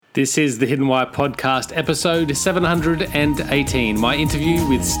This is the Hidden Why Podcast, episode 718, my interview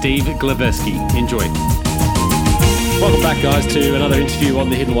with Steve Glaveski. Enjoy. Welcome back, guys, to another interview on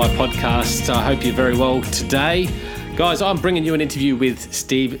the Hidden Why Podcast. I hope you're very well today. Guys, I'm bringing you an interview with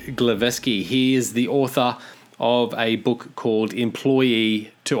Steve Glaveski. He is the author of a book called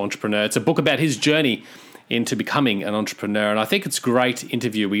Employee to Entrepreneur. It's a book about his journey into becoming an entrepreneur, and I think it's a great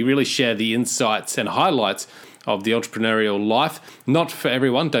interview. We really share the insights and highlights of the entrepreneurial life. Not for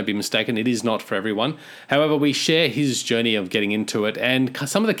everyone, don't be mistaken, it is not for everyone. However, we share his journey of getting into it and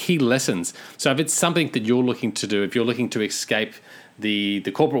some of the key lessons. So if it's something that you're looking to do, if you're looking to escape the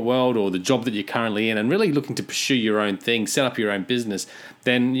corporate world or the job that you're currently in and really looking to pursue your own thing, set up your own business,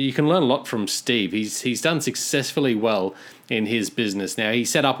 then you can learn a lot from Steve. He's done successfully well in his business. Now, he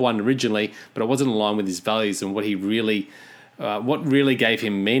set up one originally, but it wasn't aligned with his values and what really gave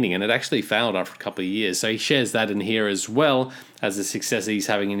him meaning, and it actually failed after a couple of years. So he shares that in here as well as the success he's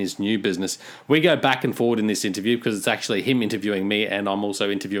having in his new business. We go back and forward in this interview because it's actually him interviewing me and I'm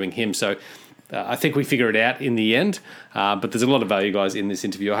also interviewing him. So I think we figure it out in the end, but there's a lot of value, guys, in this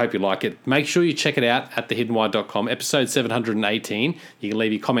interview. I hope you like it. Make sure you check it out at thehiddenwhy.com, episode 718. You can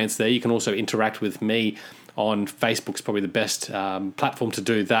leave your comments there. You can also interact with me on Facebook's probably the best platform to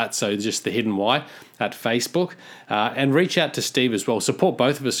do that. So just The Hidden Why at Facebook. And reach out to Steve as well. Support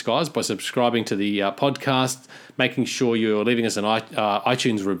both of us, guys, by subscribing to the podcast, making sure you're leaving us an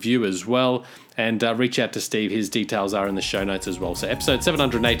iTunes review as well. And reach out to Steve. His details are in the show notes as well. So episode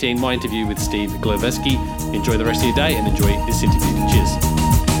 718, my interview with Steve Glaveski. Enjoy the rest of your day and enjoy this interview. Cheers.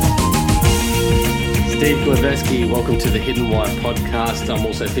 Steve Glaveski, welcome to the Hidden Why Podcast. I'm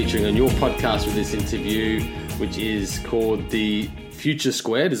also featuring on your podcast with this interview, which is called The Future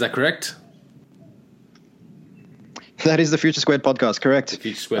Squared. Is that correct? That is the Future Squared podcast, correct. The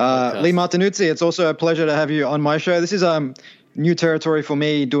Future Squared podcast. Lee Martinuzzi, it's also a pleasure to have you on my show. This is new territory for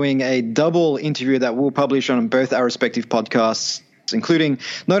me, doing a double interview that we'll publish on both our respective podcasts, including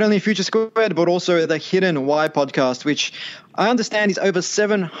not only Future Squared, but also the Hidden Why podcast, which I understand is over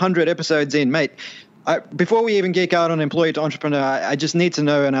 700 episodes in. Mate, before we even geek out on Employee to Entrepreneur, I just need to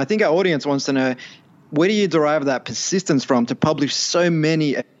know, and I think our audience wants to know, where do you derive that persistence from to publish so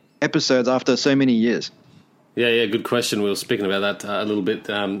many episodes after so many years? Yeah, good question. We were speaking about that a little bit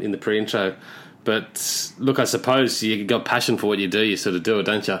in the pre-intro. But look, I suppose you got passion for what you do, you sort of do it,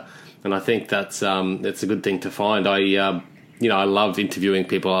 don't you? And I think that's a good thing to find. I love interviewing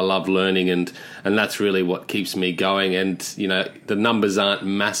people. I love learning, and that's really what keeps me going. And the numbers aren't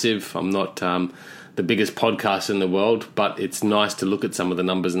massive. I'm not the biggest podcast in the world, but it's nice to look at some of the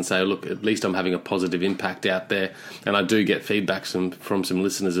numbers and say, look, at least I'm having a positive impact out there. And I do get feedback from some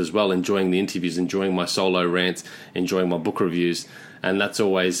listeners as well, enjoying the interviews, enjoying my solo rants, enjoying my book reviews. And that's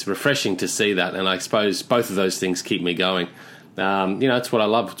always refreshing to see that. And I suppose both of those things keep me going. It's what I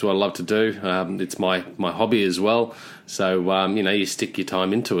love. It's what I love to do. It's my hobby as well. So, you stick your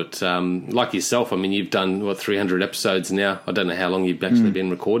time into it. Like yourself, I mean, you've done, 300 episodes now. I don't know how long you've actually been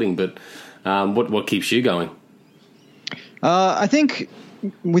recording, but what keeps you going? I think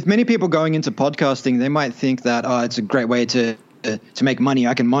with many people going into podcasting, they might think that it's a great way to make money.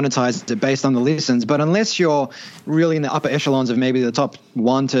 I can monetize it based on the listens. But unless you're really in the upper echelons of maybe the top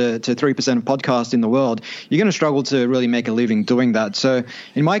 1 to 3% of podcasts in the world, you're going to struggle to really make a living doing that. So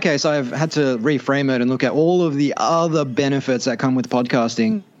in my case, I've had to reframe it and look at all of the other benefits that come with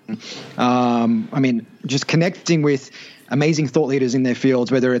podcasting. Just connecting with amazing thought leaders in their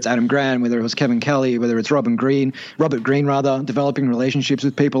fields, whether it's Adam Grant, whether it was Kevin Kelly, whether it's Robert Greene, developing relationships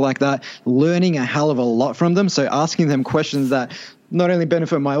with people like that, learning a hell of a lot from them. So asking them questions that not only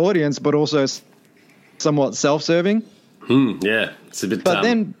benefit my audience, but also somewhat self-serving. Yeah, it's a bit. But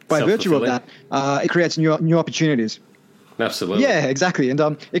then by virtue of that, it creates new opportunities. Absolutely. Yeah, exactly. And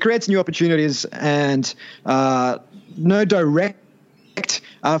it creates new opportunities and no direct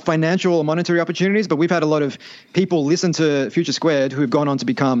financial or monetary opportunities, but we've had a lot of people listen to Future Squared who have gone on to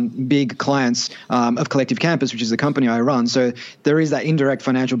become big clients of Collective Campus, which is the company I run. So there is that indirect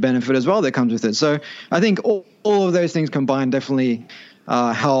financial benefit as well that comes with it. So I think all of those things combined definitely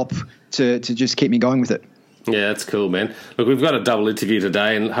help to just keep me going with it. Yeah, that's cool, man. Look, we've got a double interview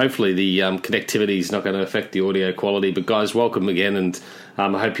today, and hopefully the connectivity is not going to affect the audio quality. But guys, welcome again, and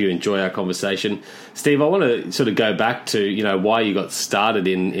I hope you enjoy our conversation. Steve, I want to sort of go back to why you got started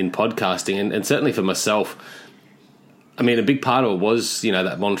in podcasting, and certainly for myself, I mean, a big part of it was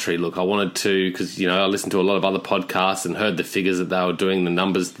that monetary look. I wanted to, because I listened to a lot of other podcasts and heard the figures that they were doing, the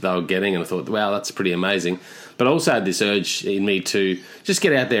numbers that they were getting, and I thought, wow, that's pretty amazing. But I also had this urge in me to just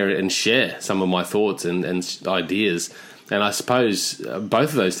get out there and share some of my thoughts and ideas. And I suppose both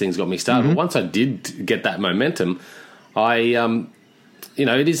of those things got me started. Mm-hmm. But once I did get that momentum, I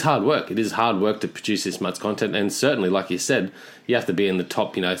it is hard work. It is hard work to produce this much content. And certainly, like you said, you have to be in the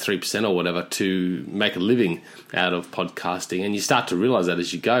top, 3% or whatever to make a living out of podcasting. And you start to realize that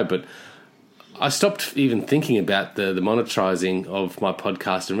as you go. But I stopped even thinking about the monetizing of my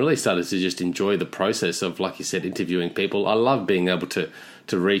podcast and really started to just enjoy the process of, like you said, interviewing people. I love being able to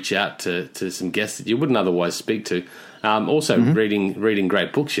reach out to some guests that you wouldn't otherwise speak to. Also, reading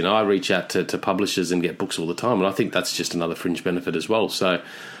great books. I reach out to publishers and get books all the time, and I think that's just another fringe benefit as well. So,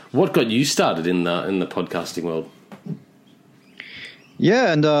 what got you started in the podcasting world?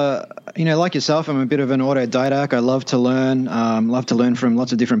 Yeah, and like yourself, I'm a bit of an autodidact. I love to learn from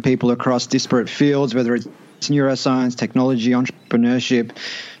lots of different people across disparate fields, whether it's neuroscience, technology, entrepreneurship,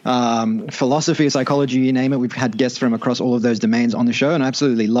 philosophy, psychology, you name it. We've had guests from across all of those domains on the show, and I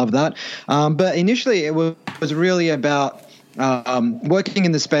absolutely love that. But initially, it was really about working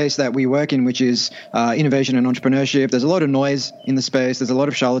in the space that we work in, which is innovation and entrepreneurship. There's a lot of noise in the space. There's a lot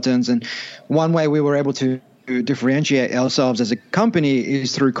of charlatans, and one way we were able to differentiate ourselves as a company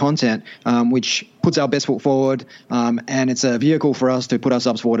is through content, which puts our best foot forward, and it's a vehicle for us to put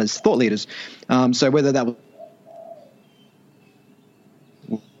ourselves forward as thought leaders. So whether that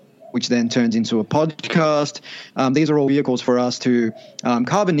which then turns into a podcast. These are all vehicles for us to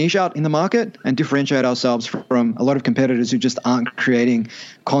carve a niche out in the market and differentiate ourselves from a lot of competitors who just aren't creating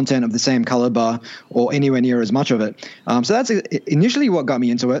content of the same caliber or anywhere near as much of it. So that's initially what got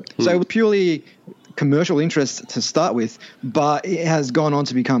me into it. So it was purely commercial interest to start with, but it has gone on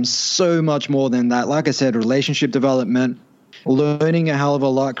to become so much more than that. Like I said, relationship development, learning a hell of a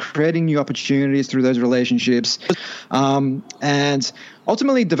lot, creating new opportunities through those relationships, and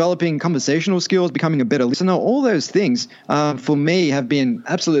ultimately developing conversational skills, becoming a better listener. All those things for me have been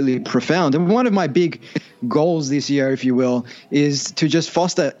absolutely profound. And one of my big goals this year, if you will, is to just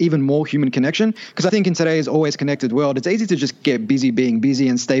foster even more human connection, because I think in today's always connected world, it's easy to just get busy being busy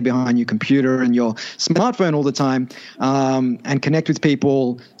and stay behind your computer and your smartphone all the time, and connect with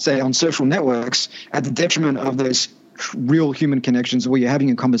people, say, on social networks at the detriment of those real human connections where you're having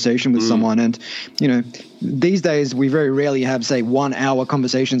a conversation with someone. And these days we very rarely have, say, 1 hour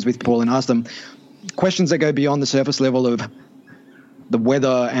conversations with people and ask them questions that go beyond the surface level of the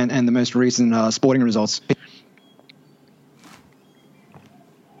weather and the most recent sporting results.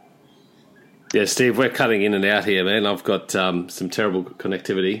 Yeah, Steve, we're cutting in and out here, man. I've got some terrible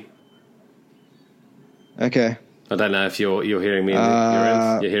connectivity. Okay. I don't know if you're hearing me. Your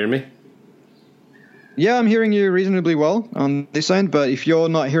end. You're hearing me? Yeah, I'm hearing you reasonably well on this end, but if you're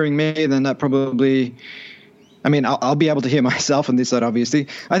not hearing me, then that probably, I'll be able to hear myself on this side, obviously.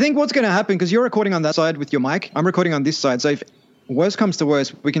 I think what's going to happen, because you're recording on that side with your mic, I'm recording on this side, so if worst comes to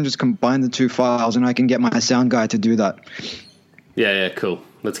worst, we can just combine the two files and I can get my sound guy to do that. Yeah, cool.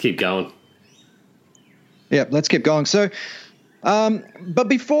 Let's keep going. Yeah, let's keep going. So, but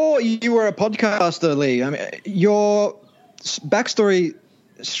before you were a podcaster, Lee, your backstory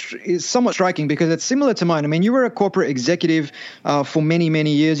is somewhat striking because it's similar to mine. You were a corporate executive for many,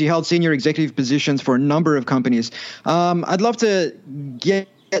 many years. You held senior executive positions for a number of companies. I'd love to get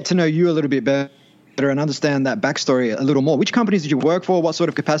to know you a little bit better and understand that backstory a little more. Which companies did you work for? What sort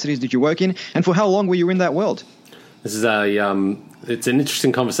of capacities did you work in? And for how long were you in that world? This is it's an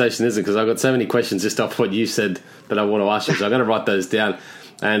interesting conversation, isn't it? Because I've got so many questions just off what you said that I want to ask you. So I'm going to write those down.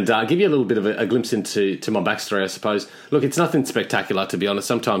 And give you a little bit of a glimpse into my backstory, I suppose. Look, it's nothing spectacular, to be honest.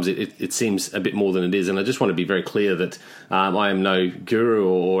 Sometimes it seems a bit more than it is. And I just want to be very clear that I am no guru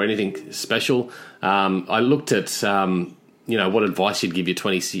or anything special. I looked at, what advice you'd give your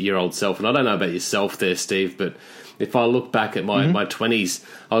 20-year-old self. And I don't know about yourself there, Steve, but if I look back at my 20s,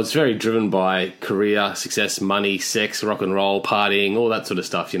 I was very driven by career, success, money, sex, rock and roll, partying, all that sort of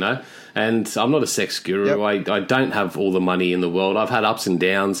stuff, And I'm not a sex guru. Yep. I don't have all the money in the world. I've had ups and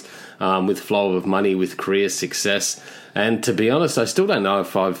downs with flow of money, with career success. And to be honest, I still don't know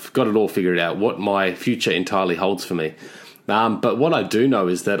if I've got it all figured out, what my future entirely holds for me. But what I do know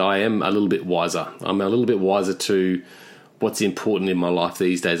is that I am a little bit wiser. I'm a little bit wiser to what's important in my life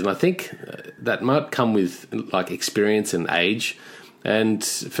these days. And I think that might come with like experience and age. And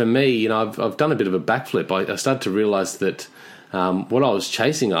for me, I've done a bit of a backflip. I started to realize that what I was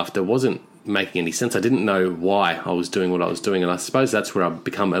chasing after wasn't making any sense. I didn't know why I was doing what I was doing. And I suppose that's where I've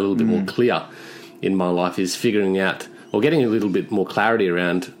become a little bit more clear in my life, is figuring out or getting a little bit more clarity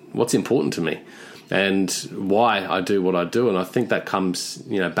around what's important to me and why I do what I do. And I think that comes,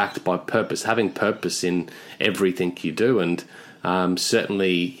 backed by purpose, having purpose in everything you do. And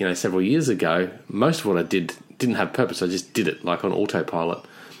certainly, several years ago, most of what I did didn't have purpose. I just did it like on autopilot.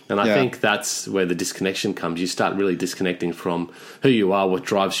 And I think that's where the disconnection comes. You start really disconnecting from who you are, what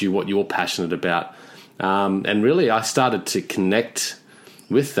drives you, what you're passionate about. And really, I started to connect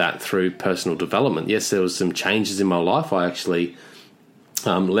with that through personal development. Yes, there was some changes in my life. I actually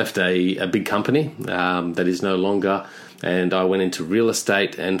left a big company that is no longer, and I went into real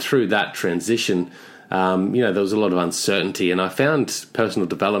estate. And through that transition, there was a lot of uncertainty, and I found personal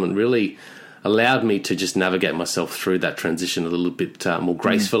development really allowed me to just navigate myself through that transition a little bit more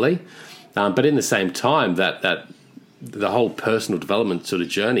gracefully. But in the same time, that the whole personal development sort of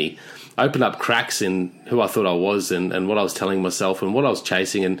journey opened up cracks in who I thought I was and what I was telling myself and what I was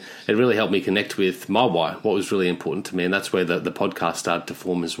chasing, and it really helped me connect with my why, what was really important to me, and that's where the podcast started to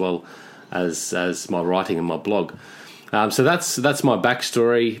form as well as my writing and my blog. So that's my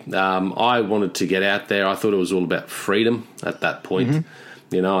backstory. I wanted to get out there. I thought it was all about freedom at that point.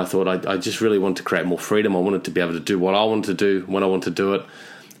 I thought I just really wanted to create more freedom. I wanted to be able to do what I wanted to do when I wanted to do it.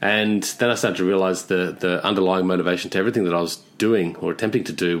 And then I started to realize the underlying motivation to everything that I was doing or attempting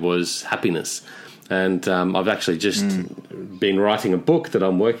to do was happiness. And I've actually just been writing a book that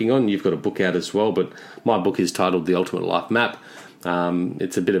I'm working on. You've got a book out as well, but my book is titled The Ultimate Life Map.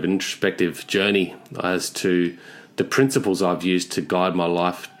 It's a bit of an introspective journey as to the principles I've used to guide my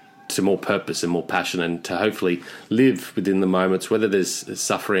life to more purpose and more passion, and to hopefully live within the moments, whether there's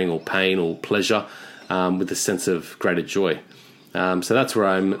suffering or pain or pleasure, with a sense of greater joy. So that's where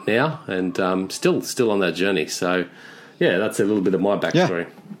I'm now, and still on that journey. So, yeah, that's a little bit of my backstory.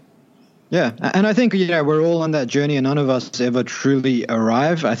 Yeah, and I think, we're all on that journey, and none of us ever truly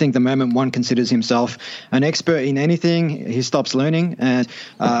arrive. I think the moment one considers himself an expert in anything, he stops learning, and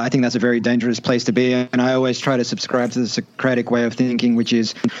I think that's a very dangerous place to be. And I always try to subscribe to the Socratic way of thinking, which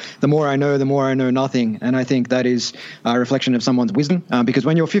is the more I know nothing. And I think that is a reflection of someone's wisdom, because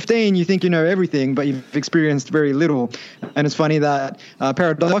when you're 15, you think you know everything, but you've experienced very little. And it's funny that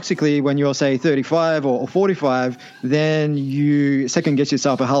paradoxically, when you're, say, 35 or 45, then you second guess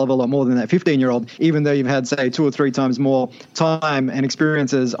yourself a hell of a lot more than that 15-year-old, even though you've had, say, 2 or 3 times more time and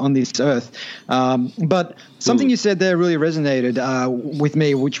experiences on this earth. But something you said there really resonated with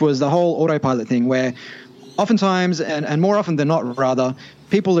me, which was the whole autopilot thing, where oftentimes, and more often than not, rather,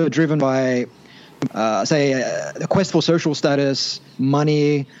 people are driven by, the quest for social status,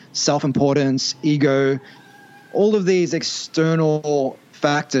 money, self-importance, ego, all of these external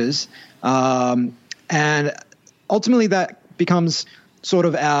factors. And ultimately that becomes sort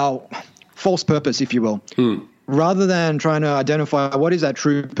of our false purpose, if you will, rather than trying to identify what is that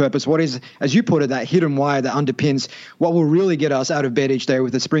true purpose, what is, as you put it, that hidden why that underpins what will really get us out of bed each day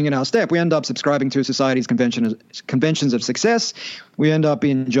with a spring in our step. We end up subscribing to society's conventions of success. We end up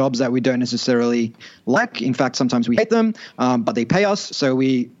in jobs that we don't necessarily like. In fact, sometimes we hate them, but they pay us, so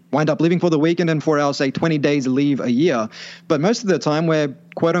we wind up living for the weekend and for our, say, 20 days leave a year. But most of the time we're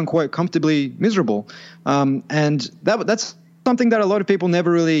quote unquote comfortably miserable. And that's something that a lot of people never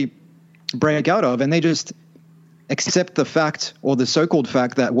really break out of, and they just accept the fact, or the so-called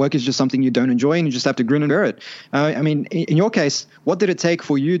fact, that work is just something you don't enjoy and you just have to grin and bear it. I mean, in your case, what did it take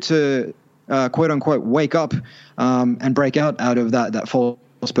for you to quote unquote wake up and break out of that false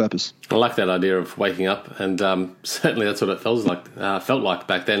purpose? I like that idea of waking up, and certainly that's what it felt like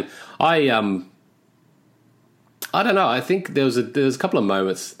back then. I don't know. I think there was a couple of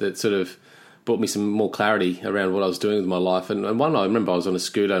moments that sort of brought me some more clarity around what I was doing with my life. And one, I remember I was on a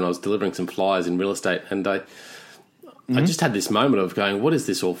scooter and I was delivering some flyers in real estate, and I just had this moment of going, what is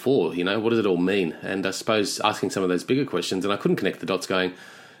this all for? What does it all mean? And I suppose asking some of those bigger questions, and I couldn't connect the dots, going,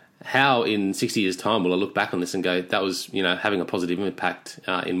 how in 60 years' time will I look back on this and go, that was, having a positive impact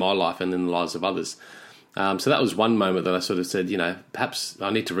in my life and in the lives of others? So that was one moment that I sort of said, perhaps I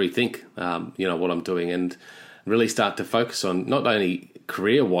need to rethink, what I'm doing, and really start to focus on not only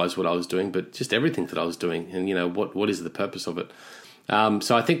career-wise what I was doing, but just everything that I was doing, and what is the purpose of it.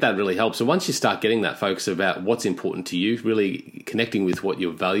 So I think that really helps. So once you start getting that focus about what's important to you, really connecting with what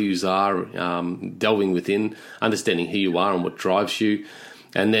your values are, delving within, understanding who you are and what drives you,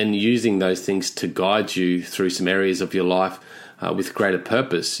 and then using those things to guide you through some areas of your life with greater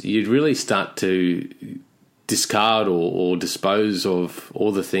purpose, you'd really start to discard or dispose of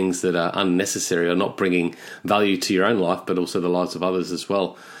all the things that are unnecessary or not bringing value to your own life, but also the lives of others as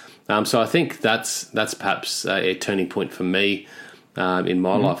well. So I think that's perhaps a turning point for me in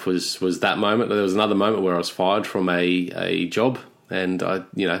my life was that moment. There was another moment where I was fired from a job, and I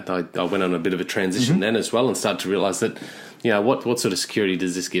went on a bit of a transition then as well, and started to realize that what sort of security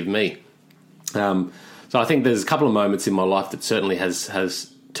does this give me? So I think there's a couple of moments in my life that certainly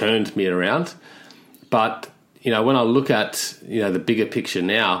has turned me around, but when I look at the bigger picture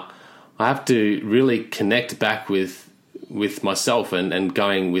now, I have to really connect back with myself and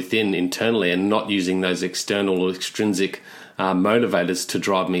going within internally, and not using those external or extrinsic motivators to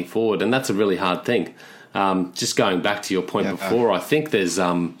drive me forward. And that's a really hard thing. Just going back to your point before, I think there's,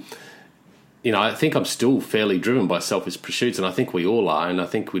 I think I'm still fairly driven by selfish pursuits, and I think we all are, and I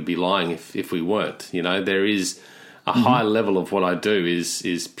think we'd be lying if we weren't. There is a high level of what I do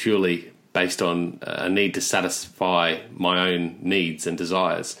is purely based on a need to satisfy my own needs and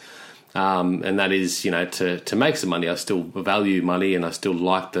desires. And that is, to make some money. I still value money, and I still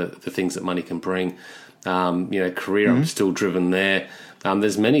like the things that money can bring. Career, I'm still driven there.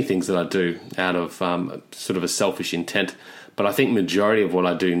 There's many things that I do out of sort of a selfish intent, but I think majority of what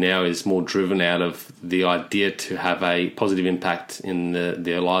I do now is more driven out of the idea to have a positive impact in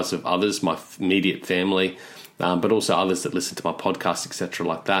the lives of others, my immediate family, but also others that listen to my podcast, etc.,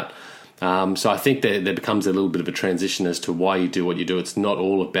 like that. So I think there becomes a little bit of a transition as to why you do what you do. It's not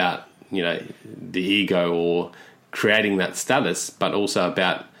all about the ego or creating that status, but also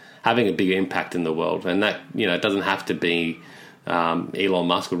about having a bigger impact in the world. And that, it doesn't have to be Elon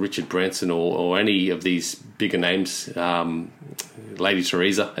Musk or Richard Branson or any of these bigger names, Lady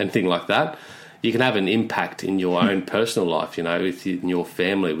Teresa, anything like that. You can have an impact in your own personal life, within your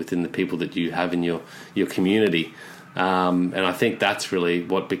family, within the people that you have in your community. And I think that's really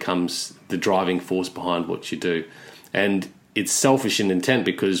what becomes the driving force behind what you do. And it's selfish in intent,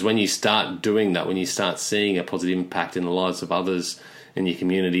 because when you start doing that, when you start seeing a positive impact in the lives of others, in your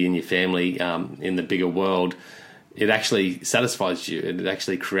community, in your family, in the bigger world, it actually satisfies you. It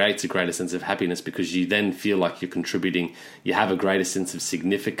actually creates a greater sense of happiness, because you then feel like you're contributing. You have a greater sense of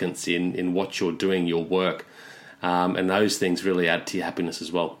significance in what you're doing, your work. And those things really add to your happiness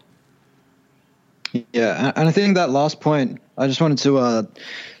as well. Yeah, and I think that last point, I just wanted to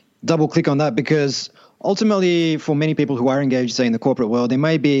double click on that, because ultimately, for many people who are engaged, say, in the corporate world, they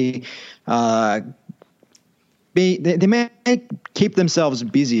may they may keep themselves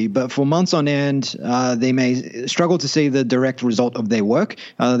busy, but for months on end, they may struggle to see the direct result of their work.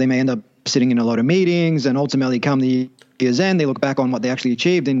 They may end up sitting in a lot of meetings, and ultimately come the year's end, they look back on what they actually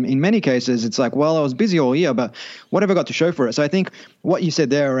achieved. In many cases, it's like, well, I was busy all year, but what have I got to show for it? So I think what you said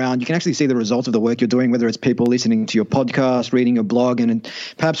there around, you can actually see the results of the work you're doing, whether it's people listening to your podcast, reading your blog, and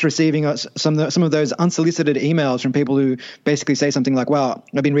perhaps receiving some of those unsolicited emails from people who basically say something like, wow,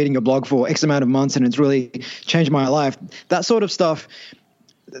 I've been reading your blog for X amount of months and it's really changed my life. That sort of stuff,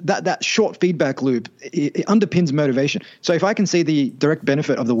 that short feedback loop, it underpins motivation. So if I can see the direct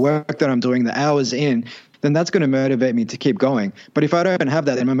benefit of the work that I'm doing, the hours in, then that's going to motivate me to keep going. But if I don't have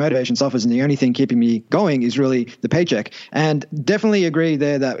that, then my motivation suffers, and the only thing keeping me going is really the paycheck. And definitely agree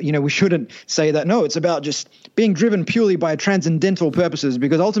there that, we shouldn't say that, no, it's about just being driven purely by transcendental purposes,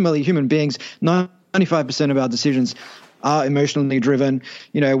 because ultimately human beings, 95% of our decisions are emotionally driven.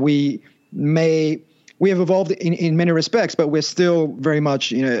 We have evolved in many respects, but we're still very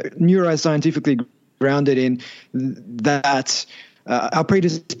much, neuroscientifically grounded in that. Our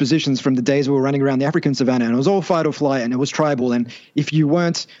predispositions from the days we were running around the African savannah, and it was all fight or flight, and it was tribal. And if you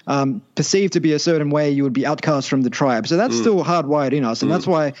weren't perceived to be a certain way, you would be outcast from the tribe. So that's still hardwired in us. And that's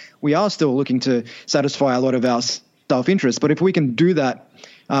why we are still looking to satisfy a lot of our self-interest. But if we can do that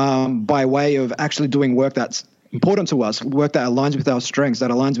by way of actually doing work that's important to us, work that aligns with our strengths,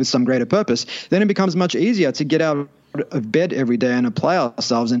 that aligns with some greater purpose, then it becomes much easier to get out of bed every day and apply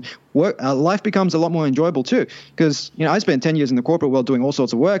ourselves, and life becomes a lot more enjoyable too. Because I spent 10 years in the corporate world doing all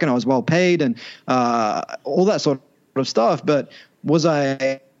sorts of work, and I was well paid and all that sort of stuff. But was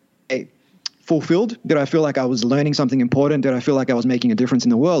I fulfilled? Did I feel like I was learning something important? Did I feel like I was making a difference in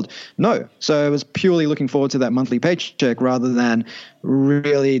the world? No. So I was purely looking forward to that monthly paycheck rather than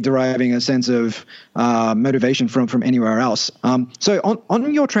really deriving a sense of motivation from anywhere else. So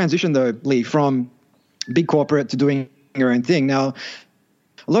on your transition though, Lee, from big corporate to doing your own thing. Now,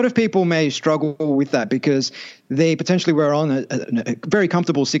 a lot of people may struggle with that because they potentially were on a very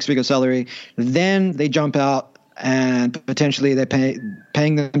comfortable 6-figure salary. Then they jump out and potentially they're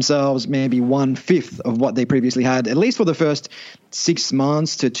paying themselves maybe 1/5 of what they previously had, at least for the first 6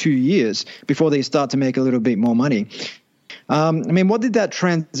 months to 2 years before they start to make a little bit more money. What did that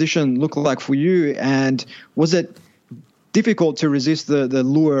transition look like for you? And was it difficult to resist the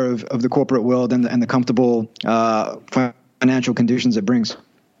lure of the corporate world and the comfortable financial conditions it brings?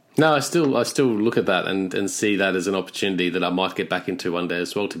 No, I still look at that and see that as an opportunity that I might get back into one day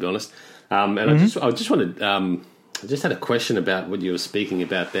as well, to be honest. And I just had a question about what you were speaking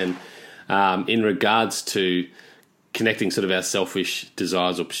about then, in regards to connecting sort of our selfish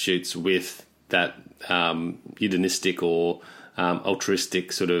desires or pursuits with that hedonistic or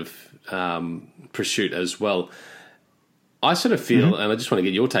altruistic sort of pursuit as well. I sort of feel, and I just want to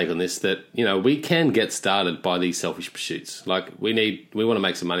get your take on this, that, we can get started by these selfish pursuits. Like we want to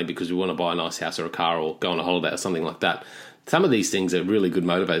make some money because we want to buy a nice house or a car or go on a holiday or something like that. Some of these things are really good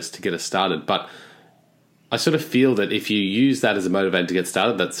motivators to get us started. But I sort of feel that if you use that as a motivator to get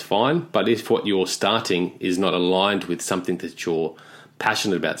started, that's fine. But if what you're starting is not aligned with something that you're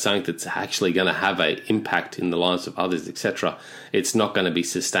passionate about, something that's actually going to have an impact in the lives of others, etc., it's not going to be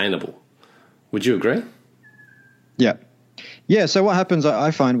sustainable. Would you agree? Yeah. Yeah, so what happens,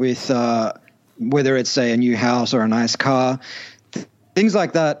 I find, with whether it's, say, a new house or a nice car, things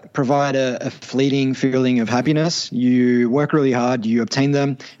like that provide a fleeting feeling of happiness. You work really hard, you obtain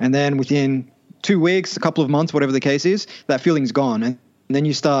them, and then within 2 weeks, a couple of months, whatever the case is, that feeling's gone. And then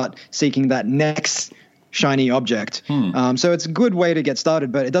you start seeking that next shiny object. So it's a good way to get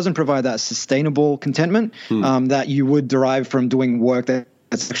started, but it doesn't provide that sustainable contentment that you would derive from doing work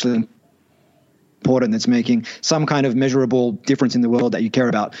that's actually important, that's making some kind of measurable difference in the world that you care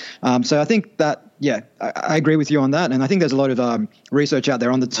about. So I think that, I agree with you on that. And I think there's a lot of research out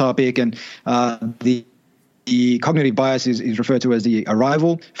there on the topic, and the cognitive bias is referred to as the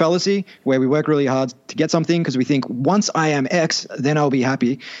arrival fallacy, where we work really hard to get something because we think once I am X, then I'll be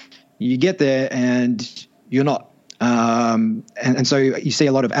happy. You get there and you're not. And so you see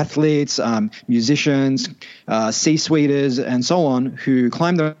a lot of athletes, musicians, C-suiters, and so on, who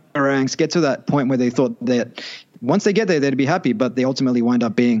climb the ranks, get to that point where they thought that once they get there, they'd be happy, but they ultimately wind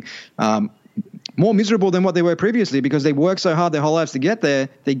up being more miserable than what they were previously because they worked so hard their whole lives to get there.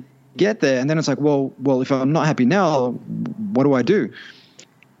 They get there, and then it's like, well, if I'm not happy now, what do I do?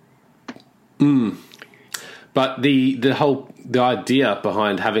 But the idea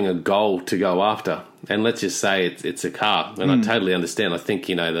behind having a goal to go after, and let's just say it's a car, and I totally understand. I think,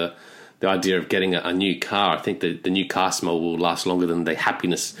 the idea of getting a new car, I think the new car smell will last longer than the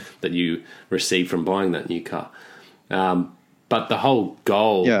happiness that you receive from buying that new car. But the whole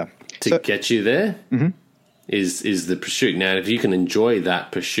goal to get you there is the pursuit. Now, if you can enjoy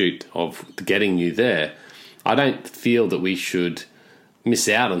that pursuit of getting you there, I don't feel that we should miss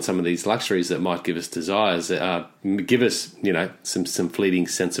out on some of these luxuries that might give us desires, give us, some fleeting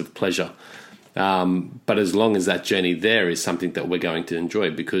sense of pleasure. But as long as that journey there is something that we're going to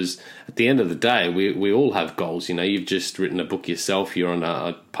enjoy, because at the end of the day, we all have goals. You've just written a book yourself. You're on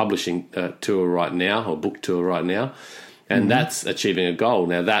a publishing tour right now, or book tour right now, and that's achieving a goal.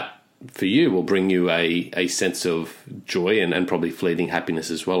 Now that, for you, will bring you a sense of joy and probably fleeting happiness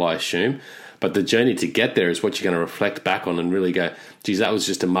as well, I assume. But the journey to get there is what you're going to reflect back on and really go, geez, that was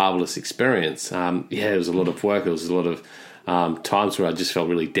just a marvelous experience. It was a lot of work. It was a lot of times where I just felt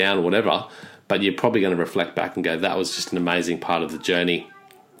really down or whatever. But you're probably going to reflect back and go, that was just an amazing part of the journey.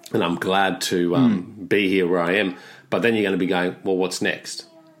 And I'm glad to be here where I am. But then you're going to be going, well, what's next?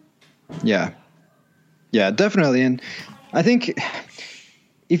 Yeah. Yeah, definitely. And I think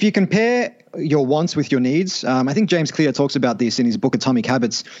if you compare your wants with your needs, I think James Clear talks about this in his book Atomic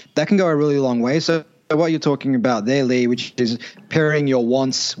Habits. That can go a really long way. So what you're talking about there, Lee, which is pairing your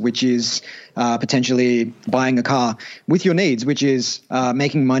wants, which is potentially buying a car, with your needs, which is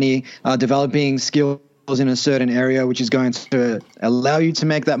making money, developing skills in a certain area, which is going to allow you to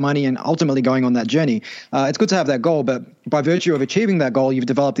make that money and ultimately going on that journey. It's good to have that goal, but by virtue of achieving that goal, you've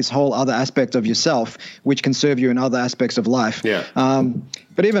developed this whole other aspect of yourself, which can serve you in other aspects of life. Yeah.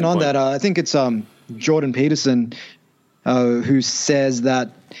 But even on that, I think it's Jordan Peterson who says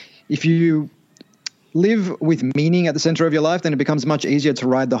that if you live with meaning at the center of your life, then it becomes much easier to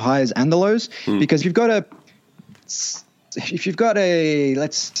ride the highs and the lows, because if you've got a,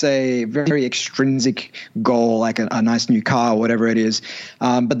 let's say, very extrinsic goal, like a nice new car or whatever it is,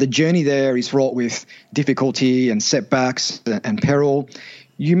 but the journey there is fraught with difficulty and setbacks and peril,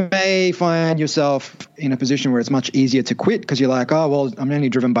 you may find yourself in a position where it's much easier to quit because you're like, oh, well, I'm only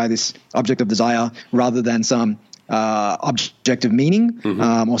driven by this object of desire rather than some objective meaning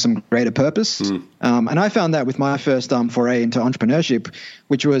or some greater purpose. And I found that with my first foray into entrepreneurship,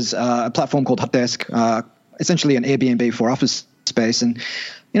 which was a platform called Hotdesk, essentially an Airbnb for office space. And,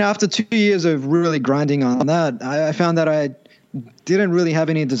 after 2 years of really grinding on that, I found that I didn't really have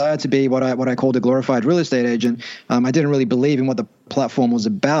any desire to be what I called a glorified real estate agent. I didn't really believe in what the platform was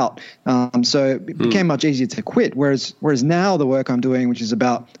about. So it became much easier to quit. Whereas now the work I'm doing, which is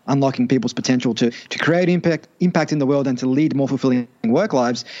about unlocking people's potential to create impact in the world and to lead more fulfilling work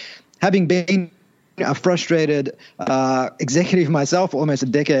lives, having been a frustrated executive myself for almost a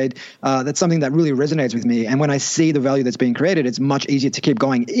decade, that's something that really resonates with me. And when I see the value that's being created, it's much easier to keep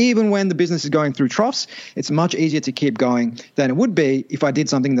going. Even when the business is going through troughs, it's much easier to keep going than it would be if I did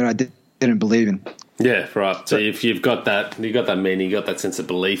something that I didn't believe in. Yeah, right. So if you've got that meaning, you've got that sense of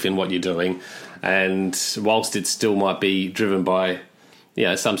belief in what you're doing, and whilst it still might be driven by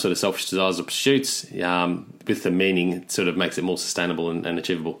some sort of selfish desires or pursuits, with the meaning, it sort of makes it more sustainable and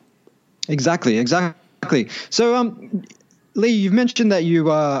achievable. Exactly. So Lee, you've mentioned that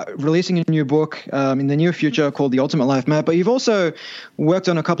you are releasing a new book in the near future called The Ultimate Life Map, but you've also worked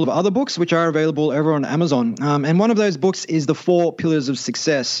on a couple of other books which are available over on Amazon. And one of those books is The 4 Pillars of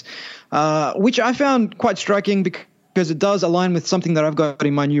Success, which I found quite striking because it does align with something that I've got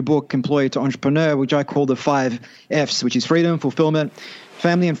in my new book, Employee to Entrepreneur, which I call the 5 Fs, which is freedom, fulfillment,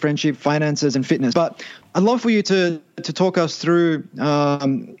 family and friendship, finances, and fitness. But I'd love for you to talk us through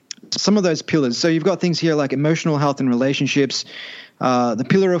some of those pillars. So you've got things here like emotional health and relationships, the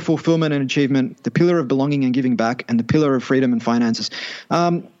pillar of fulfillment and achievement, the pillar of belonging and giving back, and the pillar of freedom and finances.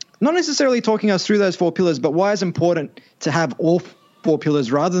 Not necessarily talking us through those 4 pillars, but why it's important to have all 4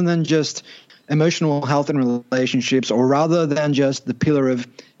 pillars rather than just emotional health and relationships, or rather than just the pillar of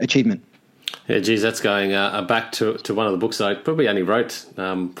achievement. Yeah, geez, that's going back to one of the books I probably only wrote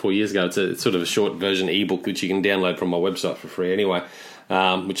 4 years ago. It's sort of a short version ebook which you can download from my website for free anyway.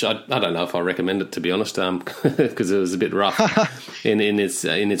 Which I don't know if I recommend it, to be honest, because it was a bit rough in its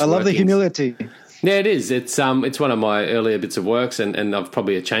I love workings. the humility. Yeah, it is. It's one of my earlier bits of works, and I've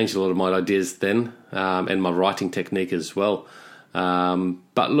probably changed a lot of my ideas then, and my writing technique as well.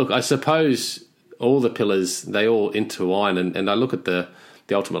 But look, I suppose all the pillars, they all intertwine, and I look at the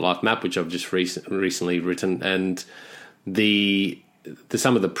Ultimate Life Map, which I've just recently written, and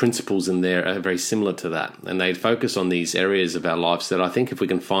some of the principles in there are very similar to that, and they focus on these areas of our lives that I think if we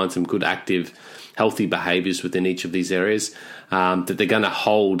can find some good, active, healthy behaviours within each of these areas, that they're going to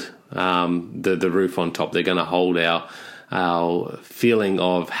hold the roof on top. They're going to hold our feeling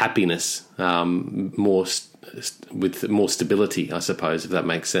of happiness with more stability, I suppose, if that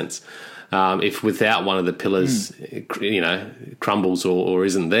makes sense. If without one of the pillars, crumbles or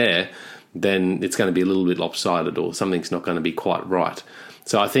isn't there, then it's going to be a little bit lopsided, or something's not going to be quite right.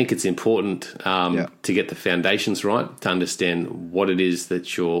 So I think it's important to get the foundations right, to understand what it is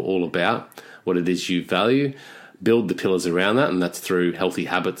that you're all about, what it is you value, build the pillars around that, and that's through healthy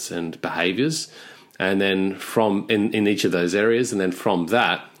habits and behaviours. And then from in each of those areas, and then from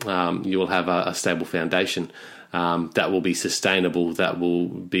that, you will have a stable foundation that will be sustainable, that will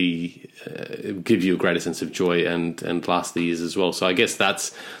be give you a greater sense of joy and last the years as well. So I guess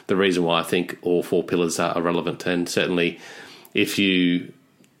that's the reason why I think all 4 pillars are relevant. And certainly if you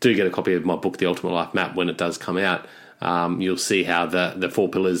do get a copy of my book, The Ultimate Life Map, when it does come out, you'll see how the 4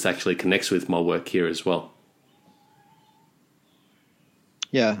 pillars actually connects with my work here as well.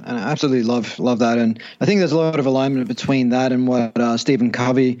 Yeah, and I absolutely love that. And I think there's a lot of alignment between that and what Stephen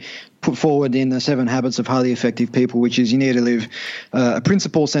Covey put forward in the 7 Habits of Highly Effective People, which is you need to live a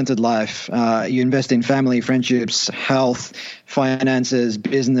principle-centered life. You invest in family, friendships, health, finances,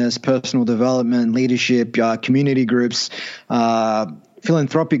 business, personal development, leadership, community groups,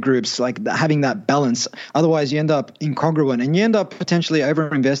 philanthropic groups, like having that balance. Otherwise, you end up incongruent and you end up potentially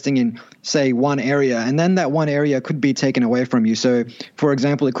over-investing in, say, one area, and then that one area could be taken away from you. So, for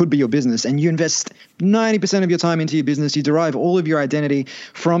example, it could be your business, and you invest 90% of your time into your business. You derive all of your identity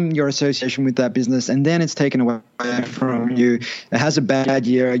from your association with that business, and then it's taken away from you. It has a bad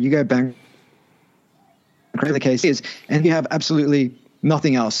year. You go bankrupt, whatever the case is, and you have absolutely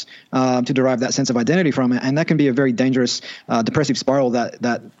nothing else to derive that sense of identity from it. And that can be a very dangerous, depressive spiral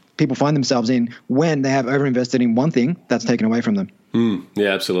that people find themselves in when they have overinvested in one thing that's taken away from them. Yeah,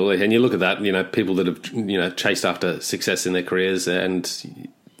 absolutely. And you look at that, people that have, chased after success in their careers and,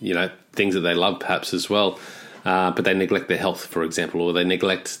 things that they love perhaps as well, but they neglect their health, for example, or they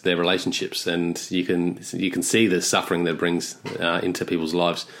neglect their relationships. And you can see the suffering that brings into people's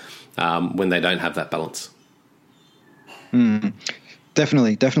lives when they don't have that balance.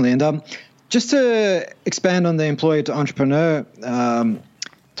 Definitely. And just to expand on the employee to entrepreneur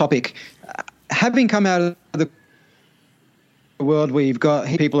topic, having come out of the world where you've got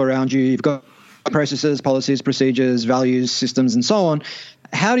people around you, you've got processes, policies, procedures, values, systems, and so on,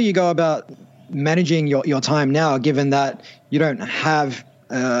 how do you go about managing your time now, given that you don't have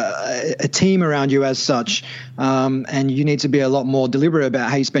a team around you as such, and you need to be a lot more deliberate about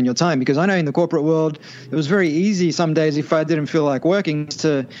how you spend your time? Because I know in the corporate world, it was very easy some days if I didn't feel like working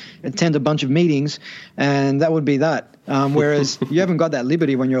to attend a bunch of meetings, and that would be that. Whereas you haven't got that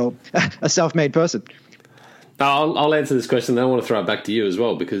liberty when you're a self-made person. I'll answer this question. I want to throw it back to you as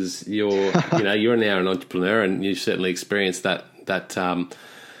well, because you're now an entrepreneur, and you've certainly experienced that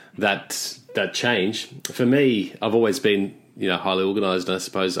change. For me, I've always been highly organised, and I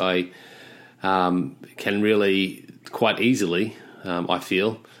suppose I can really quite easily, I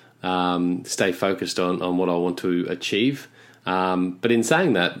feel, stay focused on what I want to achieve. But in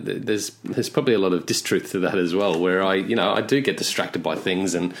saying that, there's probably a lot of distruth to that as well, where I do get distracted by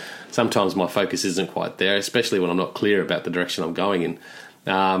things, and sometimes my focus isn't quite there, especially when I'm not clear about the direction I'm going in.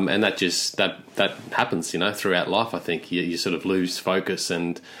 And that just that happens, throughout life. I think you sort of lose focus,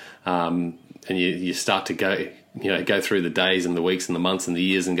 and you start to go through the days and the weeks and the months and the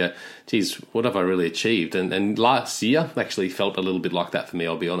years and go, geez, what have I really achieved? And last year actually felt a little bit like that for me,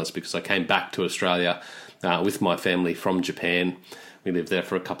 I'll be honest, because I came back to Australia with my family from Japan. We lived there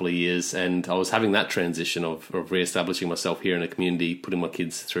for a couple of years, and I was having that transition of reestablishing myself here in a community, putting my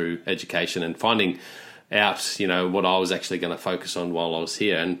kids through education and finding out, what I was actually going to focus on while I was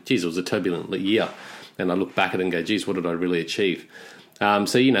here. And geez, it was a turbulent year. And I look back at it and go, geez, what did I really achieve? So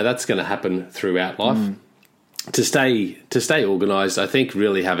that's going to happen throughout life. To stay organised, I think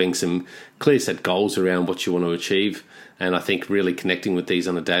really having some clear set goals around what you want to achieve, and I think really connecting with these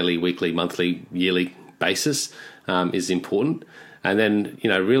on a daily, weekly, monthly, yearly basis is important. And then,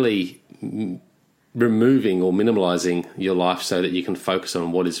 really removing or minimalising your life so that you can focus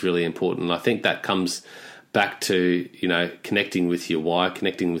on what is really important. And I think that comes back to, connecting with your why,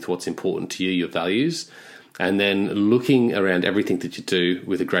 connecting with what's important to you, your values, and then looking around everything that you do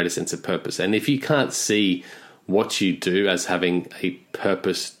with a greater sense of purpose. And if you can't see what you do as having a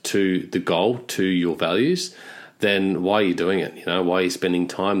purpose to the goal, to your values, then why are you doing it? Why are you spending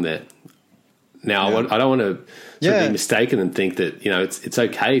time there? Now, I don't want to be mistaken and think that, it's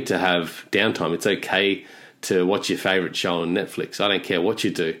okay to have downtime. It's okay to watch your favorite show on Netflix. I don't care what you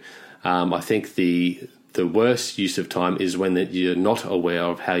do. I think the worst use of time is when you're not aware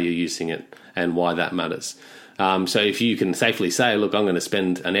of how you're using it and why that matters. So if you can safely say, look, I'm going to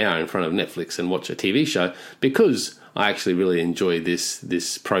spend an hour in front of Netflix and watch a TV show because I actually really enjoy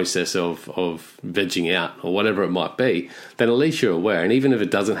this process of vegging out or whatever it might be, then at least you're aware. And even if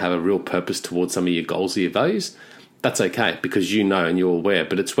it doesn't have a real purpose towards some of your goals or your values, that's okay because you know and you're aware.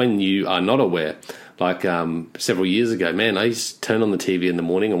 But it's when you are not aware, like several years ago, man, I used to turn on the TV in the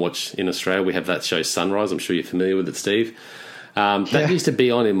morning and watch, in Australia, we have that show Sunrise. I'm sure you're familiar with it, Steve. That used to be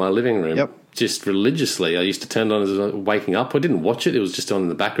on in my living room. Yep. Just religiously. I used to turn it on as I was waking up. I didn't watch it. It was just on in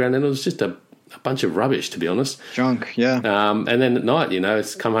the background, and it was just a bunch of rubbish, to be honest. Junk, yeah. And then at night,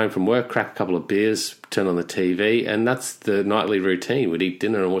 it's come home from work, crack a couple of beers, turn on the TV, and that's the nightly routine. We'd eat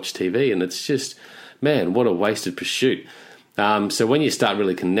dinner and watch TV, and it's just, man, what a wasted pursuit. So when you start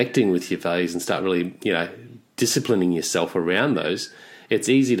really connecting with your values and start really, disciplining yourself around those, it's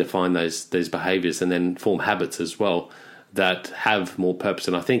easy to find those behaviours and then form habits as well that have more purpose.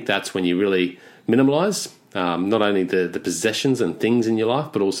 And I think that's when you really minimalise not only the possessions and things in your life,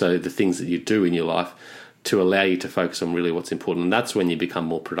 but also the things that you do in your life to allow you to focus on really what's important. And that's when you become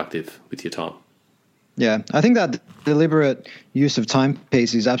more productive with your time. Yeah, I think that deliberate use of time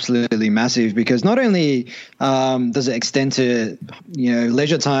piece is absolutely massive because not only does it extend to,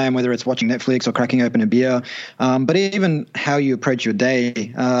 leisure time, whether it's watching Netflix or cracking open a beer, but even how you approach your day.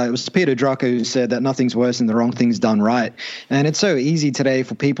 It was Peter Drucker who said that nothing's worse than the wrong things done right. And it's so easy today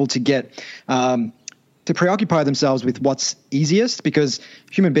for people to get to preoccupy themselves with what's easiest because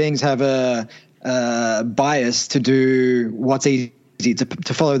human beings have a bias to do what's easy.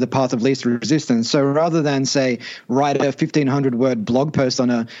 To follow the path of least resistance. So rather than say write a 1,500 word blog post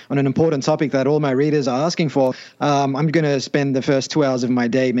on an important topic that all my readers are asking for, I'm going to spend the first 2 hours of my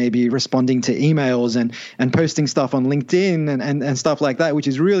day maybe responding to emails and posting stuff on LinkedIn and stuff like that, which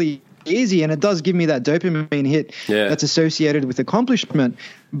is really easy, and it does give me that dopamine hit that's associated with accomplishment.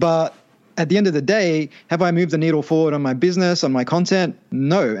 But at the end of the day, have I moved the needle forward on my business, on my content?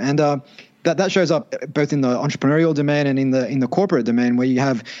 No. And that shows up both in the entrepreneurial domain and in the corporate domain, where you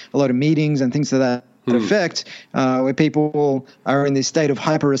have a lot of meetings and things to that effect, where people are in this state of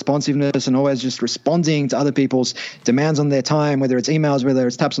hyper responsiveness and always just responding to other people's demands on their time, whether it's emails, whether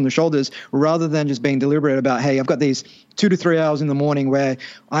it's taps on the shoulders, rather than just being deliberate about, hey, I've got these 2 to 3 hours in the morning where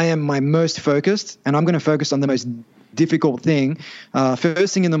I am my most focused, and I'm going to focus on the most difficult thing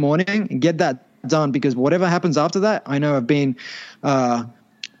first thing in the morning and get that done, because whatever happens after that, I know I've been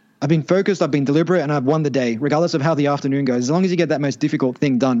focused, I've been deliberate, and I've won the day, regardless of how the afternoon goes, as long as you get that most difficult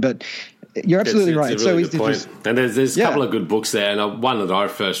thing done. But you're absolutely right. It's a really good point. And there's a couple of good books there. And one that I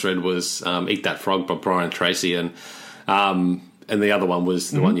first read was Eat That Frog by Brian Tracy. And the other one was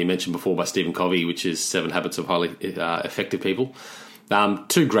the one you mentioned before by Stephen Covey, which is 7 Habits of Highly Effective People.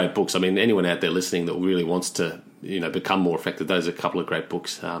 2 great books. I mean, anyone out there listening that really wants to become more effective, those are a couple of great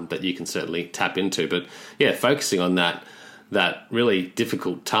books that you can certainly tap into. But, yeah, focusing on that really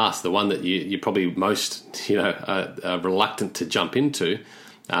difficult task, the one that you're probably most reluctant to jump into,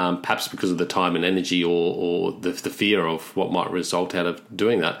 perhaps because of the time and energy or the fear of what might result out of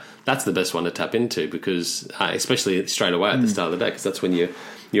doing that. That's the best one to tap into, because especially straight away at the start of the day, because that's when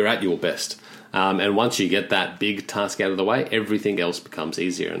you're at your best. And once you get that big task out of the way, everything else becomes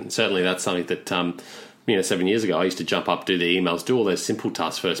easier. And certainly that's something that 7 years ago, I used to jump up, do the emails, do all those simple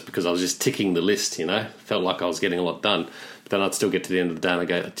tasks first because I was just ticking the list, felt like I was getting a lot done. But then I'd still get to the end of the day and I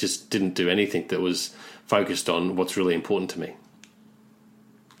go, I just didn't do anything that was focused on what's really important to me.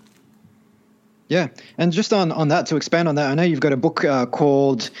 Yeah, and just on that, to expand on that, I know you've got a book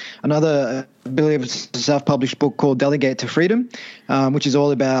called, I believe it's a self-published book called Delegate to Freedom, which is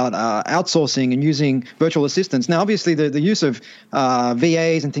all about outsourcing and using virtual assistants. Now, obviously, the use of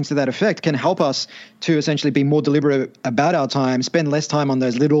VAs and things to that effect can help us to essentially be more deliberate about our time, spend less time on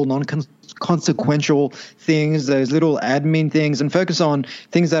those little non-consequential things, those little admin things, and focus on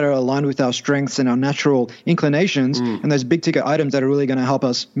things that are aligned with our strengths and our natural inclinations, and those big-ticket items that are really going to help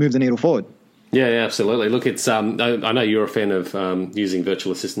us move the needle forward. Yeah, absolutely. Look, it's I know you're a fan of using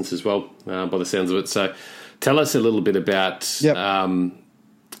virtual assistants as well, by the sounds of it. So tell us a little bit about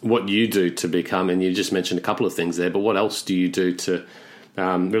what you do to become, and you just mentioned a couple of things there, but what else do you do to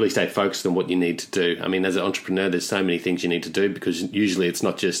really stay focused on what you need to do? I mean, as an entrepreneur, there's so many things you need to do because usually it's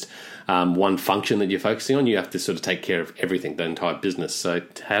not just one function that you're focusing on. You have to sort of take care of everything, the entire business. So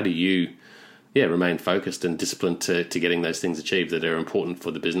how do you remain focused and disciplined to getting those things achieved that are important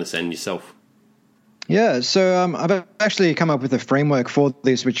for the business and yourself? Yeah, so I've actually come up with a framework for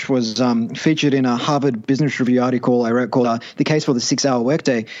this, which was featured in a Harvard Business Review article I wrote called The Case for the 6-Hour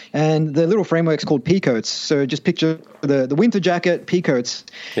Workday. And the little framework's called P-Coats. So just picture the winter jacket, P-Coats.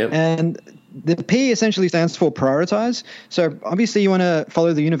 Yep. And the P essentially stands for prioritize. So obviously you want to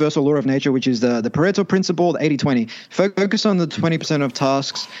follow the universal law of nature, which is the Pareto principle, the 80-20. Focus on the 20% of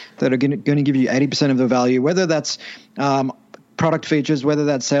tasks that are going to give you 80% of the value, whether that's product features, whether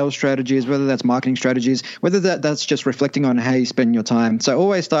that's sales strategies, whether that's marketing strategies, whether that's just reflecting on how you spend your time. So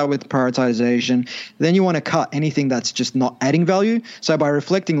always start with prioritization. Then you want to cut anything that's just not adding value. So by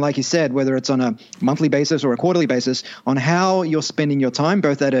reflecting, like you said, whether it's on a monthly basis or a quarterly basis, on how you're spending your time,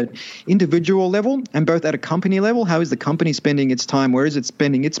 both at an individual level and both at a company level, how is the company spending its time, where is it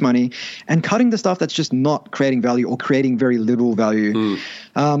spending its money, and cutting the stuff that's just not creating value or creating very little value.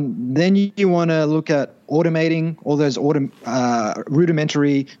 Then you want to look at automating all those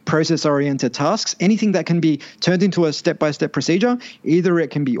rudimentary process-oriented tasks, anything that can be turned into a step-by-step procedure. Either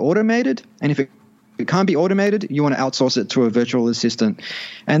it can be automated, and if it can't be automated, you want to outsource it to a virtual assistant.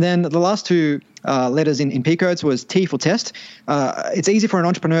 And then the last two letters in P-Codes was T for test. It's easy for an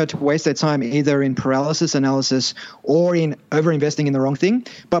entrepreneur to waste their time either in paralysis analysis or in over-investing in the wrong thing.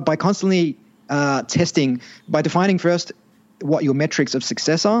 But by constantly testing, by defining first what your metrics of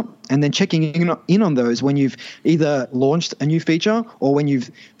success are, and then checking in on those when you've either launched a new feature or when you've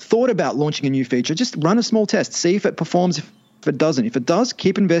thought about launching a new feature, just run a small test, see if it performs, if it doesn't. If it does,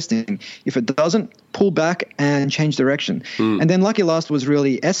 keep investing. If it doesn't, pull back and change direction. And then lucky last was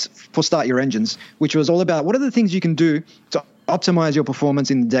really S for start your engines, which was all about what are the things you can do to optimize your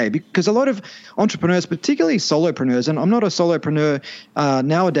performance in the day. Because a lot of entrepreneurs, particularly solopreneurs, and I'm not a solopreneur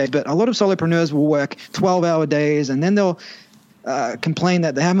nowadays, but a lot of solopreneurs will work 12-hour days, and then they'll complain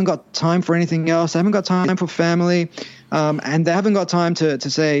that they haven't got time for anything else, they haven't got time for family, and they haven't got time to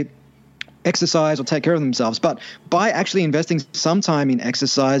say exercise or take care of themselves. But by actually investing some time in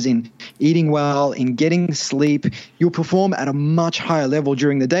exercise, in eating well, in getting sleep, you'll perform at a much higher level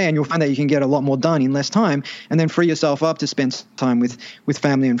during the day, and you'll find that you can get a lot more done in less time and then free yourself up to spend time with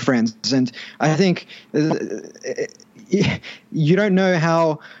family and friends. And I think you don't know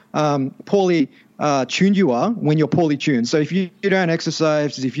how poorly tuned you are when you're poorly tuned. So if you don't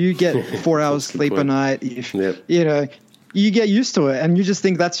exercise, if you get 4 hours sleep a night, if you get used to it and you just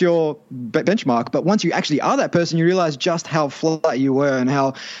think that's your benchmark. But once you actually are that person, you realize just how flat you were and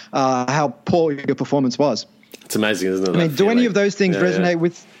how poor your performance was. It's amazing, isn't it? I mean, do any of those things resonate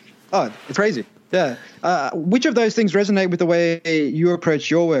with? Oh, it's crazy. Yeah. Which of those things resonate with the way you approach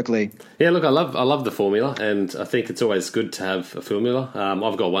your work, Lee? Yeah, look, I love the formula, and I think it's always good to have a formula.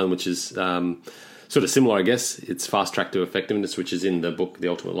 I've got one which is sort of similar, I guess. It's Fast Track to Effectiveness, which is in the book, The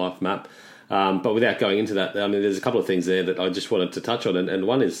Ultimate Life Map. But without going into that, I mean, there's a couple of things there that I just wanted to touch on. And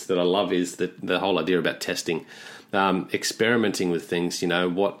one is that I love is the whole idea about testing, experimenting with things,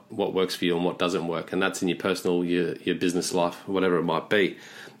 what works for you and what doesn't work. And that's in your personal, your business life, whatever it might be.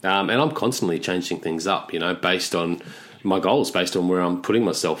 And I'm constantly changing things up, based on my goals, based on where I'm putting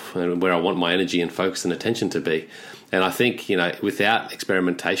myself and where I want my energy and focus and attention to be. And I think, without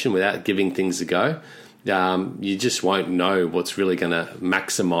experimentation, without giving things a go, you just won't know what's really going to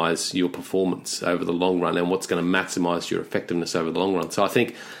maximize your performance over the long run and what's going to maximize your effectiveness over the long run. So I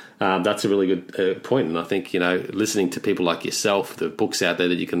think that's a really good point. And I think, listening to people like yourself, the books out there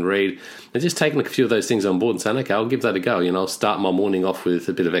that you can read, and just taking a few of those things on board and saying, okay, I'll give that a go. I'll start my morning off with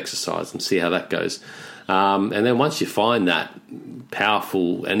a bit of exercise and see how that goes. And then once you find that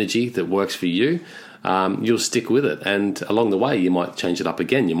powerful energy that works for you, you'll stick with it. And along the way, you might change it up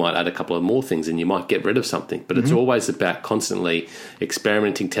again. You might add a couple of more things and you might get rid of something. But it's always about constantly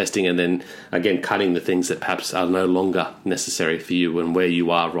experimenting, testing, and then, again, cutting the things that perhaps are no longer necessary for you and where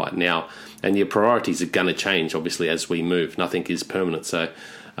you are right now. And your priorities are going to change, obviously, as we move. Nothing is permanent. So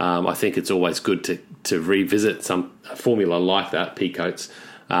I think it's always good to revisit some formula like that, P-Coats,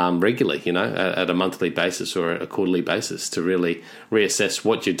 regularly, at a monthly basis or a quarterly basis, to really reassess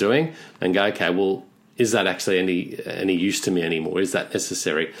what you're doing and go, okay, well, is that actually any use to me anymore? Is that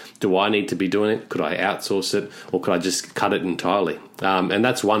necessary? Do I need to be doing it? Could I outsource it, or could I just cut it entirely? And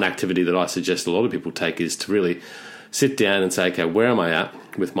that's one activity that I suggest a lot of people take, is to really sit down and say, okay, where am I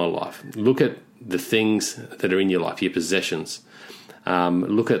at with my life? Look at the things that are in your life, your possessions.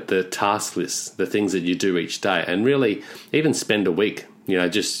 Look at the task lists, the things that you do each day, and really even spend a week,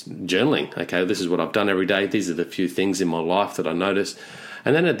 just journaling. Okay, this is what I've done every day. These are the few things in my life that I notice.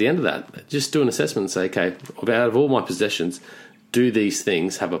 And then at the end of that, just do an assessment and say, okay, out of all my possessions, do these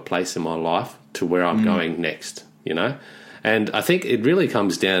things have a place in my life to where I'm going next, And I think it really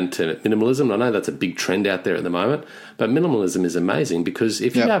comes down to minimalism. I know that's a big trend out there at the moment, but minimalism is amazing, because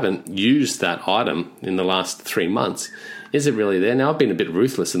if you haven't used that item in the last 3 months, is it really there? Now, I've been a bit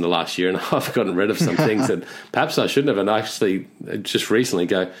ruthless in the last year, and I've gotten rid of some things that perhaps I shouldn't have. And I actually just recently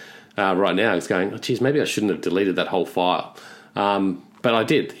right now, it's going, oh, geez, maybe I shouldn't have deleted that whole file. But I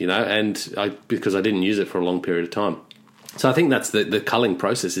did, because I didn't use it for a long period of time. So I think that's the culling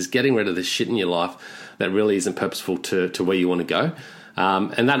process, is getting rid of the shit in your life that really isn't purposeful to where you want to go.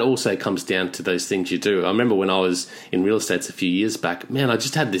 And that also comes down to those things you do. I remember when I was in real estate a few years back, man, I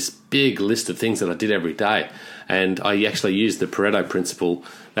just had this big list of things that I did every day. And I actually used the Pareto principle,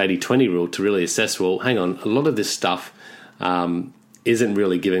 80-20 rule, to really assess, well, hang on, a lot of this stuff isn't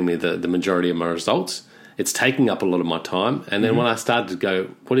really giving me the majority of my results. It's taking up a lot of my time. And then when I started to go,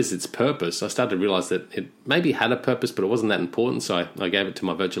 what is its purpose? I started to realize that it maybe had a purpose, but it wasn't that important. So I gave it to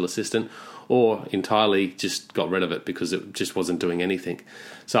my virtual assistant, or entirely just got rid of it because it just wasn't doing anything.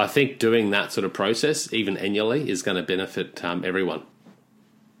 So I think doing that sort of process, even annually, is going to benefit everyone.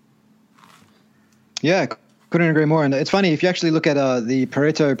 Yeah, couldn't agree more. And it's funny, if you actually look at the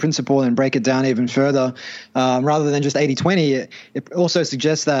Pareto principle and break it down even further, rather than just 80-20, it also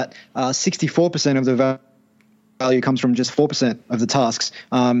suggests that 64% of the value comes from just 4% of the tasks.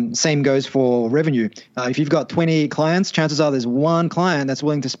 Same goes for revenue. If you've got 20 clients, chances are there's one client that's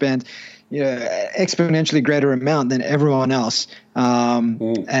willing to spend exponentially greater amount than everyone else.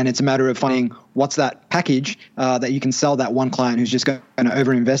 And it's a matter of finding what's that package that you can sell that one client who's just going to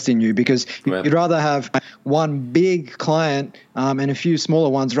overinvest in you, because you'd rather have one big client and a few smaller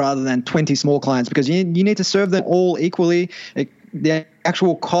ones rather than 20 small clients, because you need to serve them all equally. The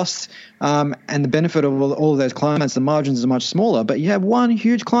actual cost and the benefit of all of those clients, the margins are much smaller. But you have one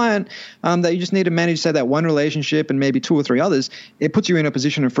huge client that you just need to manage, say, that one relationship and maybe 2 or 3 others. It puts you in a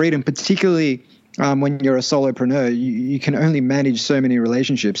position of freedom, particularly when you're a solopreneur. You can only manage so many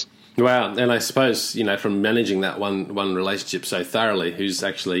relationships. Wow. And I suppose, from managing that one relationship so thoroughly, who's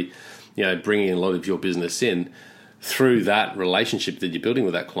actually, bringing a lot of your business in, through that relationship that you're building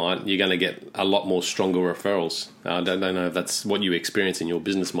with that client, you're going to get a lot more stronger referrals. I don't know if that's what you experience in your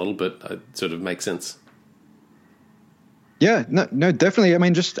business model, but it sort of makes sense. Yeah, no, definitely. I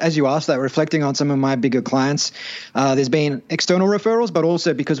mean, just as you asked that, reflecting on some of my bigger clients, there's been external referrals, but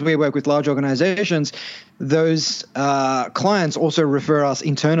also because we work with large organizations, those clients also refer us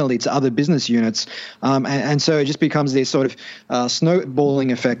internally to other business units. And so it just becomes this sort of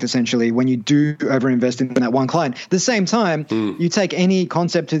snowballing effect, essentially, when you do overinvest in that one client. At the same time, you take any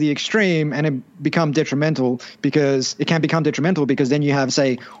concept to the extreme and it become detrimental, because it can become detrimental because then you have,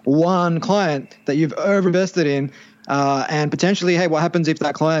 say, one client that you've overinvested in, and potentially, hey, what happens if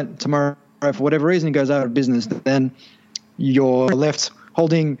that client tomorrow, for whatever reason, goes out of business? Then you're left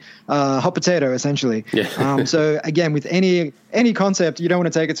holding hot potato, essentially. Yeah. So again, with any concept, you don't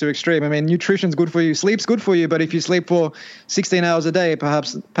want to take it to extreme. I mean, nutrition's good for you, sleep's good for you, but if you sleep for 16 hours a day,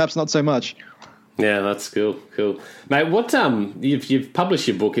 perhaps not so much. Yeah, that's cool, mate. What you've published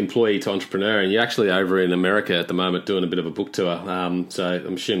your book, Employee to Entrepreneur, and you're actually over in America at the moment doing a bit of a book tour. So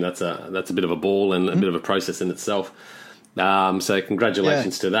I'm assuming that's a bit of a ball and a bit of a process in itself. So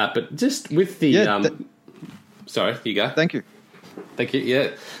congratulations to that. But just with the sorry, you go. Thank you.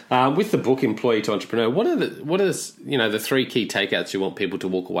 Yeah, with the book, Employee to Entrepreneur, what are the 3 key takeouts you want people to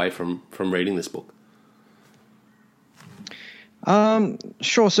walk away from reading this book?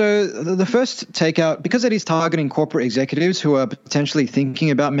 Sure. So the first takeout, because it is targeting corporate executives who are potentially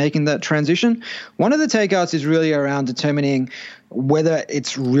thinking about making that transition, one of the takeouts is really around determining whether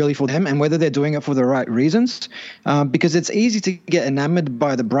it's really for them and whether they're doing it for the right reasons. Because it's easy to get enamored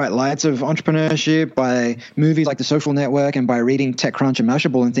by the bright lights of entrepreneurship, by movies like The Social Network, and by reading TechCrunch and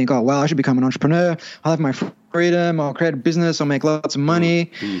Mashable and think, oh, well, I should become an entrepreneur. I'll have my freedom. I'll create a business. I'll make lots of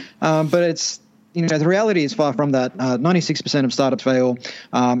money. But it's, the reality is far from that. 96% of startups fail.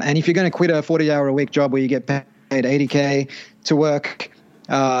 And if you're going to quit a 40-hour-a-week job where you get paid $80K to work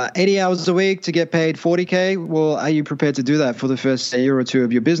 80 hours a week to get paid $40K, well, are you prepared to do that for the first year or two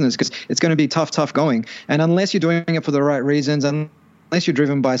of your business? Because it's going to be tough going. And unless you're doing it for the right reasons, unless you're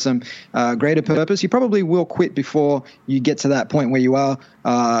driven by some greater purpose, you probably will quit before you get to that point where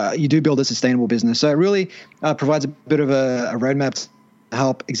you do build a sustainable business. So it really provides a bit of a roadmap to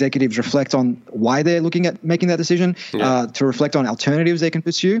help executives reflect on why they're looking at making that decision, to reflect on alternatives they can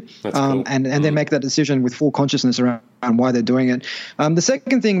pursue, cool. and then make that decision with full consciousness around why they're doing it. The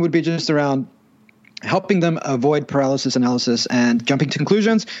second thing would be just around helping them avoid paralysis analysis and jumping to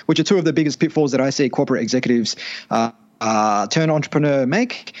conclusions, which are two of the biggest pitfalls that I see corporate executives turn entrepreneur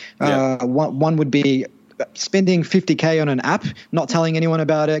make. One would be spending $50K on an app, not telling anyone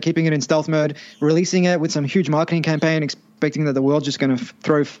about it, keeping it in stealth mode, releasing it with some huge marketing campaign, expecting that the world's just going to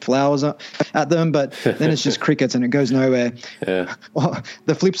throw flowers at them, but then it's just crickets and it goes nowhere. Well,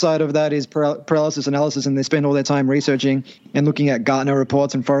 the flip side of that is paralysis analysis, and they spend all their time researching and looking at Gartner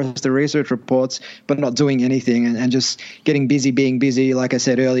reports and Forrester research reports, but not doing anything and just getting busy, being busy, like I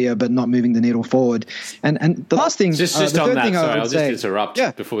said earlier, but not moving the needle forward. And the last thing, just the on third that, thing sorry, I would I'll say, just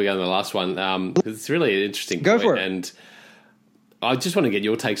interrupt before we go to the last one. It's really an interesting Go point, for it. and I just want to get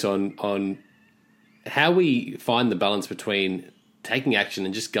your takes on how we find the balance between taking action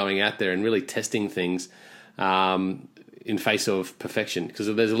and just going out there and really testing things in face of perfection. Because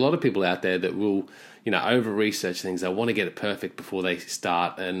there's a lot of people out there that will, over-research things. They want to get it perfect before they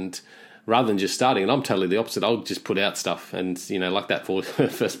start, and rather than just starting, and I'm totally the opposite. I'll just put out stuff, and, like that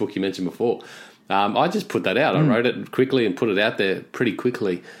first book you mentioned before. I just put that out. I wrote it quickly and put it out there pretty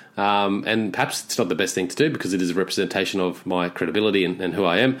quickly. And perhaps it's not the best thing to do because it is a representation of my credibility and who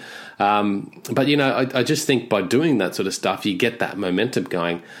I am. But, I just think by doing that sort of stuff, you get that momentum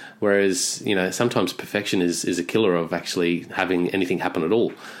going. Whereas, sometimes perfection is a killer of actually having anything happen at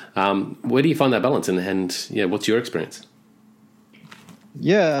all. Where do you find that balance? And what's your experience?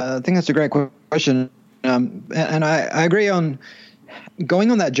 Yeah, I think that's a great question. And I agree on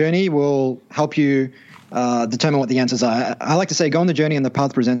going on that journey will help you determine what the answers are. I like to say go on the journey and the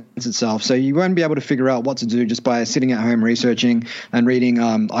path presents itself. So you won't be able to figure out what to do just by sitting at home researching and reading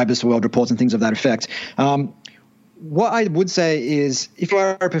IBIS World reports and things of that effect. What I would say is if you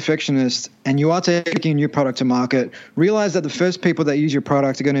are a perfectionist and you are taking a new product to market, realize that the first people that use your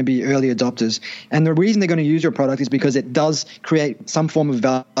product are going to be early adopters. And the reason they're going to use your product is because it does create some form of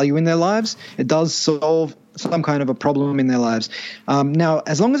value in their lives. It does solve some kind of a problem in their lives. Now,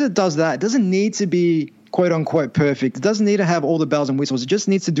 as long as it does that, it doesn't need to be quote unquote perfect. It doesn't need to have all the bells and whistles. It just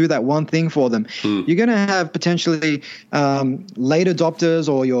needs to do that one thing for them. You're going to have potentially late adopters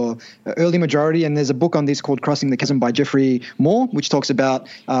or your early majority. And there's a book on this called Crossing the Chasm by Jeffrey Moore, which talks about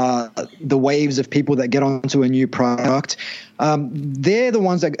the waves of people that get onto a new product. They're the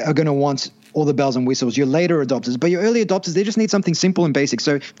ones that are going to want all the bells and whistles, your later adopters. But your early adopters, they just need something simple and basic.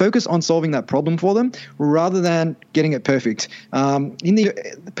 So focus on solving that problem for them rather than getting it perfect.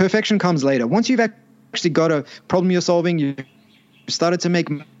 Perfection comes later. Once you've actually got a problem you're solving, you started to make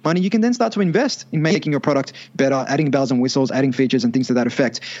money, you can then start to invest in making your product better, adding bells and whistles, adding features and things to that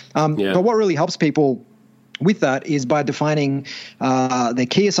effect. But what really helps people with that is by defining their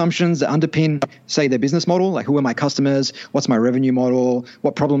key assumptions that underpin, say, their business model, like who are my customers, what's my revenue model,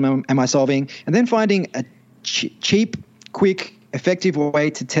 what problem am I solving, and then finding a cheap, quick, effective way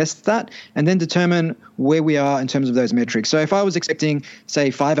to test that and then determine where we are in terms of those metrics. So if I was expecting, say,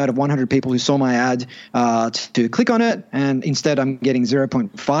 5 out of 100 people who saw my ad to click on it, and instead I'm getting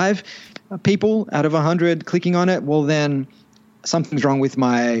 0.5 people out of 100 clicking on it, well, then something's wrong with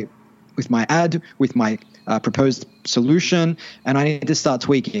my ad, with my proposed solution, and I need to start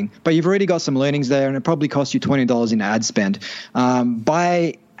tweaking. But you've already got some learnings there, and it probably costs you $20 in ad spend.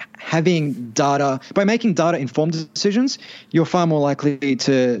 By making data-informed decisions, you're far more likely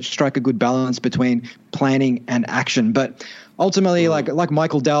to strike a good balance between planning and action. But ultimately, like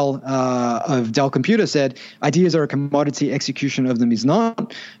Michael Dell of Dell Computer said, ideas are a commodity, execution of them is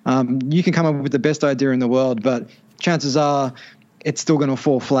not. You can come up with the best idea in the world, but chances are it's still going to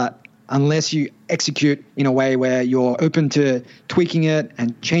fall flat unless you execute in a way where you're open to tweaking it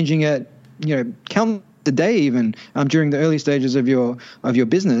and changing it, a day even during the early stages of your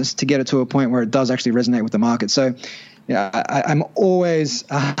business to get it to a point where it does actually resonate with the market. So yeah, I'm always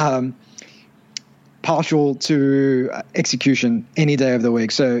partial to execution any day of the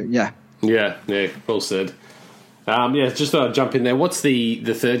week. So yeah. Yeah, well said. Just thought I'd jump in there. What's the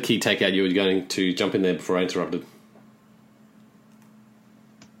third key takeout you were going to jump in there before I interrupted?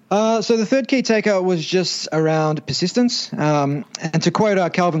 So the third key takeout was just around persistence. And to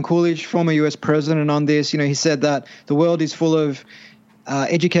quote Calvin Coolidge, former US president, on this, he said that the world is full of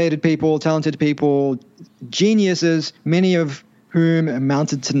educated people, talented people, geniuses, many of whom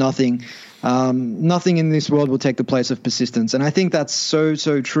amounted to nothing. Nothing in this world will take the place of persistence. And I think that's so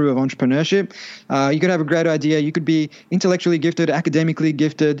true of entrepreneurship. You could have a great idea. You could be intellectually gifted, academically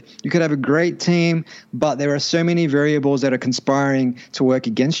gifted. You could have a great team, but there are so many variables that are conspiring to work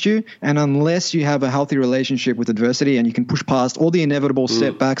against you. And unless you have a healthy relationship with adversity and you can push past all the inevitable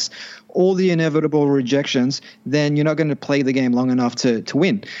setbacks, all the inevitable rejections, then you're not going to play the game long enough to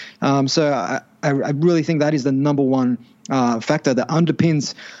win. So I really think that is the number one factor that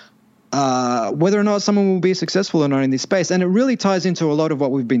underpins whether or not someone will be successful or not in this space. And it really ties into a lot of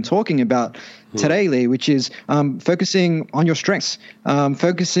what we've been talking about today, Lee, which is focusing on your strengths,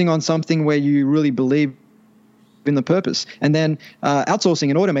 focusing on something where you really believe in the purpose, and then outsourcing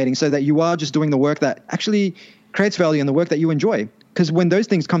and automating so that you are just doing the work that actually creates value and the work that you enjoy. Because when those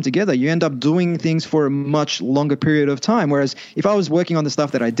things come together, you end up doing things for a much longer period of time. Whereas if I was working on the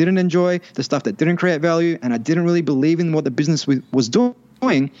stuff that I didn't enjoy, the stuff that didn't create value, and I didn't really believe in what the business was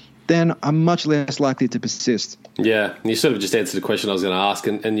doing, then I'm much less likely to persist. Yeah, you sort of just answered the question I was going to ask.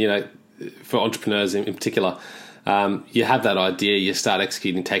 And for entrepreneurs in particular, you have that idea, you start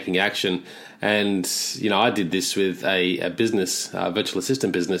executing, taking action. And, I did this with a business, a virtual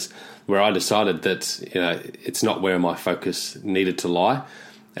assistant business, where I decided that, it's not where my focus needed to lie.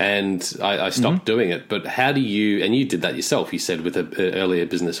 And I stopped doing it. But how do you, and you did that yourself, you said, with an earlier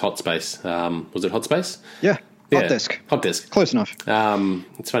business, Hotspace. Was it Hotspace? Yeah. Hotdesk. Close enough.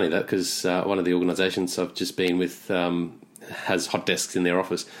 It's funny that because one of the organisations I've just been with has hot desks in their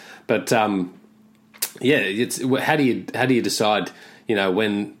office. But it's how do you decide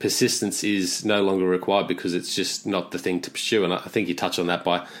when persistence is no longer required because it's just not the thing to pursue? And I think you touch on that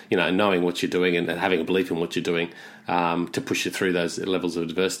by knowing what you're doing and having a belief in what you're doing to push you through those levels of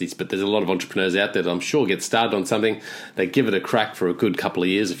adversities. But there's a lot of entrepreneurs out there that I'm sure get started on something, they give it a crack for a good couple of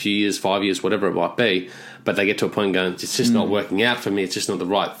years, a few years, 5 years, whatever it might be, but they get to a point going, it's just not working out for me, it's just not the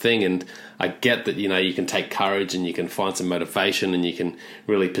right thing. And I get that you can take courage and you can find some motivation and you can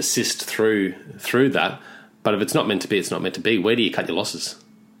really persist through that, but if it's not meant to be, it's not meant to be. Where do you cut your losses?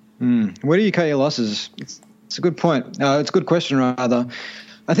 Where do you cut your losses? It's a good point. It's a good question, rather.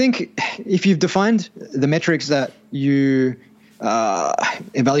 I think if you've defined the metrics that you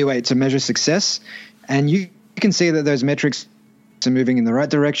evaluate to measure success, and you can see that those metrics are moving in the right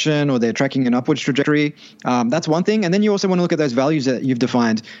direction or they're tracking an upwards trajectory, that's one thing. And then you also want to look at those values that you've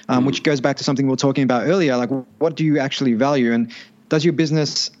defined, which goes back to something we were talking about earlier, like what do you actually value? And does your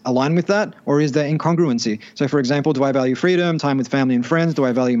business align with that, or is there incongruency? So, for example, do I value freedom, time with family and friends? Do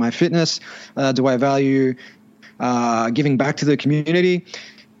I value my fitness? Do I value giving back to the community?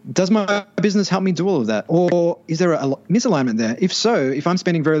 Does my business help me do all of that? Or is there a misalignment there? If so, if I'm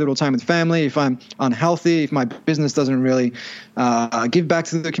spending very little time with family, if I'm unhealthy, if my business doesn't really give back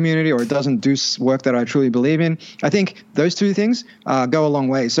to the community, or it doesn't do work that I truly believe in, I think those two things go a long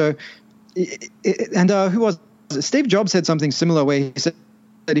way. So, who was it? Steve Jobs said something similar where he said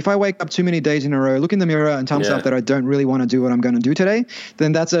that if I wake up too many days in a row, look in the mirror and tell myself that I don't really want to do what I'm going to do today,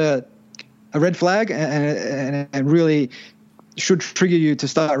 then that's a red flag and really should trigger you to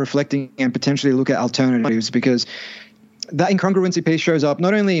start reflecting and potentially look at alternatives, because that incongruency piece shows up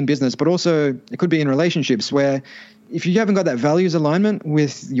not only in business, but also it could be in relationships, where if you haven't got that values alignment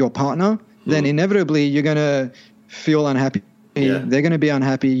with your partner, then inevitably you're going to feel unhappy. They're going to be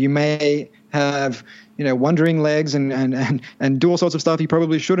unhappy. You may have wandering legs and do all sorts of stuff you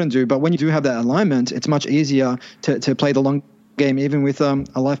probably shouldn't do. But when you do have that alignment, it's much easier to play the long game, even with a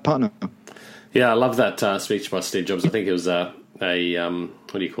life partner. Yeah, I love that speech by Steve Jobs. I think it was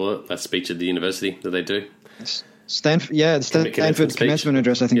what do you call it? That speech at the university that they do. Stanford commencement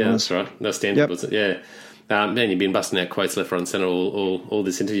address, I think. Yeah, that's right. No, Stanford was it? Yeah. Man, you've been busting out quotes left, right, and centre all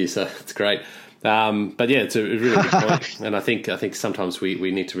this interview, so it's great. But yeah, it's a really good point, and I think sometimes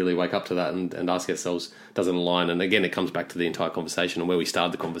we need to really wake up to that and ask ourselves, does it align? And again, it comes back to the entire conversation, and where we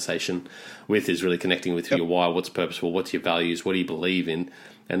started the conversation with is really connecting with your why, what's purposeful, what's your values, what do you believe in,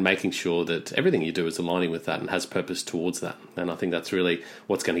 and making sure that everything you do is aligning with that and has purpose towards that. And I think that's really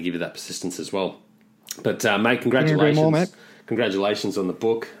what's going to give you that persistence as well. But mate, congratulations. congratulations on the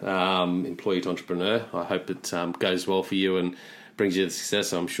book, Employee to Entrepreneur. I hope it goes well for you and brings you the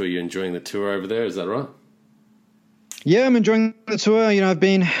success. I'm sure you're enjoying the tour over there. Is that right? Yeah, I'm enjoying the tour. I've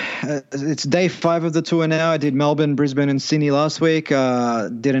been, it's day 5 of the tour now. I did Melbourne, Brisbane, and Sydney last week. Did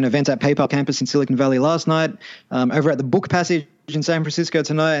an event at PayPal campus in Silicon Valley last night. Over at the Book Passage in San Francisco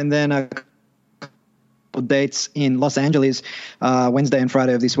tonight, and then dates in Los Angeles Wednesday and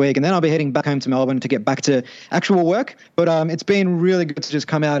Friday of this week. And then I'll be heading back home to Melbourne to get back to actual work. But it's been really good to just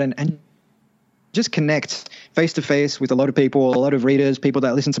come out and just connect face-to-face with a lot of people, a lot of readers, people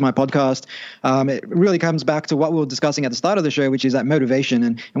that listen to my podcast. It really comes back to what we were discussing at the start of the show, which is that motivation.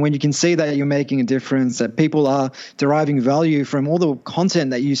 And when you can see that you're making a difference, that people are deriving value from all the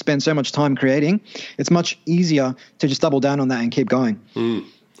content that you spend so much time creating, it's much easier to just double down on that and keep going.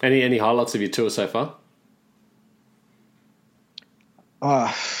 Any highlights of your tour so far?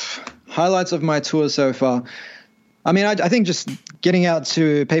 Highlights of my tour so far. I mean, I think just getting out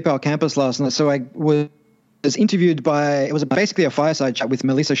to PayPal campus last night. So I was interviewed it was basically a fireside chat with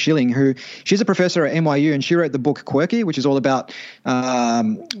Melissa Schilling, she's a professor at NYU, and she wrote the book Quirky, which is all about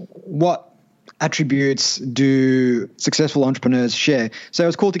what attributes do successful entrepreneurs share. So it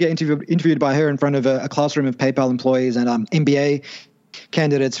was cool to get interviewed by her in front of a classroom of PayPal employees and MBA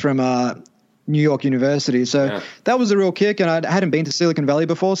candidates from New York University. So that was a real kick, and I hadn't been to Silicon Valley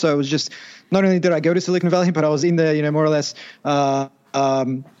before, so it was just, not only did I go to Silicon Valley, but I was in there, more or less an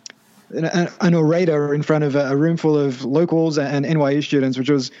orator in front of a room full of locals and NYU students, which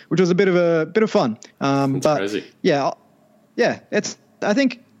was a bit of fun. But crazy. Yeah, I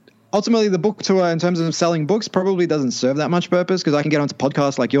think ultimately the book tour in terms of selling books probably doesn't serve that much purpose, because I can get onto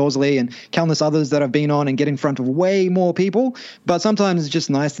podcasts like yours, Lee, and countless others that I've been on and get in front of way more people. But sometimes it's just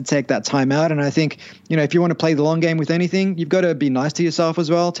nice to take that time out. And I think, if you want to play the long game with anything, you've got to be nice to yourself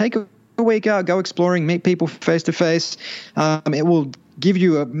as well. Take a week out, go exploring, meet people face to face. It will give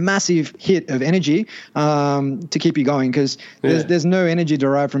you a massive hit of energy to keep you going, because there's no energy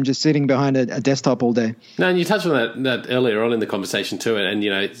derived from just sitting behind a desktop all day. No, and you touched on that earlier on in the conversation too, and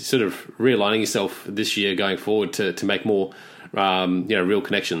sort of realigning yourself this year going forward to make more real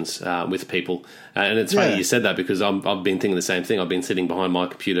connections with people. And it's funny you said that, because I've been thinking the same thing. I've been sitting behind my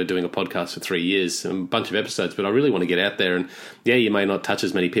computer doing a podcast for 3 years, a bunch of episodes, but I really want to get out there, and you may not touch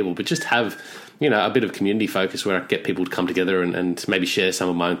as many people, but just have a bit of community focus where I get people to come together and maybe share some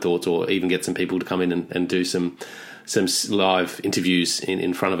of my own thoughts, or even get some people to come in and do some live interviews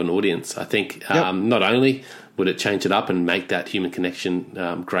in front of an audience. I think not only would it change it up and make that human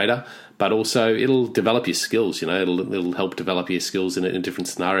connection greater, but also it'll develop your skills. It'll help develop your skills in a different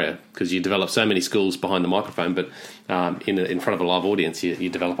scenario, because you develop so many skills behind the microphone, but in front of a live audience,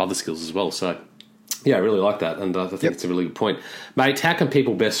 you develop other skills as well. So yeah, I really like that, and I think it's a really good point. Mate, how can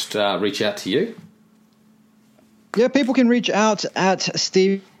people best reach out to you? Yeah, people can reach out at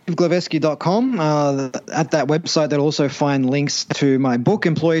steveglaveski.com. At that website, they'll also find links to my book,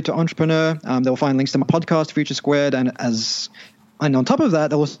 Employee to Entrepreneur. They'll find links to my podcast, Future Squared, and on top of that,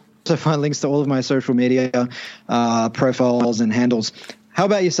 they'll also find links to all of my social media profiles and handles. How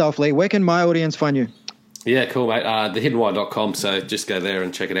about yourself, Lee? Where can my audience find you? Yeah, cool, mate. Thehiddenwhy.com, so just go there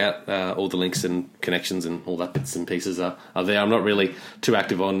and check it out. All the links and connections and all that bits and pieces are there. I'm not really too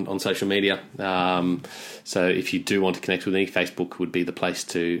active on social media. So if you do want to connect with me, Facebook would be the place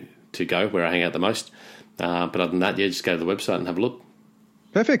to go, where I hang out the most. But other than that, just go to the website and have a look.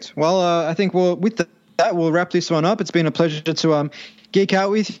 Perfect. Well, I think with that, we'll wrap this one up. It's been a pleasure to geek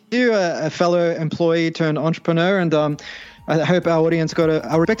out with you, a fellow employee turned entrepreneur, and I hope our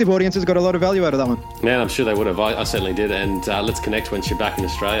respective audiences got a lot of value out of that one. Man, I'm sure they would have. I certainly did. And let's connect once you're back in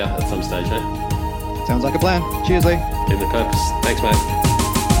Australia at some stage, eh? Sounds like a plan. Cheers, Lee. In the purpose. Thanks, mate.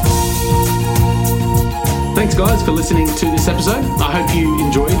 Thanks, guys, for listening to this episode. I hope you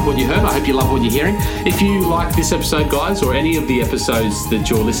enjoyed what you heard. I hope you love what you're hearing. If you like this episode, guys, or any of the episodes that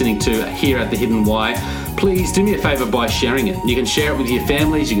you're listening to here at The Hidden Why, please do me a favor by sharing it. You can share it with your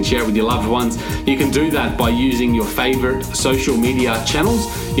families, you can share it with your loved ones. You can do that by using your favorite social media channels,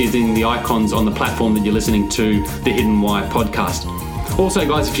 using the icons on the platform that you're listening to The Hidden Why podcast. Also,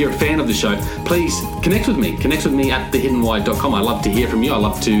 guys, if you're a fan of the show, please connect with me. Connect with me at thehiddenwhy.com. I love to hear from you. I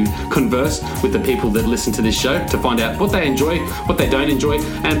love to converse with the people that listen to this show to find out what they enjoy, what they don't enjoy,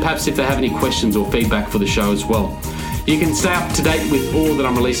 and perhaps if they have any questions or feedback for the show as well. You can stay up to date with all that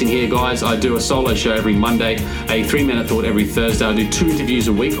I'm releasing here, guys. I do a solo show every Monday, a 3-minute thought every Thursday. I do 2 interviews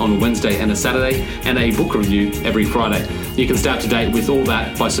a week on a Wednesday and a Saturday, and a book review every Friday. You can stay up to date with all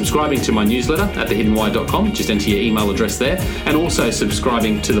that by subscribing to my newsletter at thehiddenwhy.com. Just enter your email address there, and also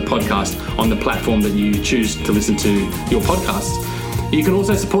subscribing to the podcast on the platform that you choose to listen to your podcasts. You can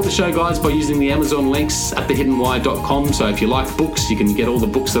also support the show, guys, by using the Amazon links at thehiddenwhy.com. So if you like books, you can get all the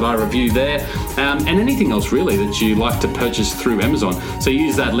books that I review there, and anything else really that you like to purchase through Amazon. So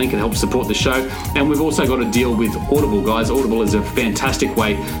use that link, it helps support the show. And we've also got a deal with Audible, guys. Audible is a fantastic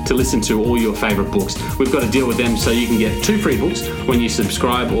way to listen to all your favorite books. We've got a deal with them so you can get 2 free books when you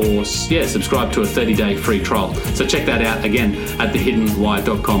subscribe, or subscribe to a 30-day free trial. So check that out again at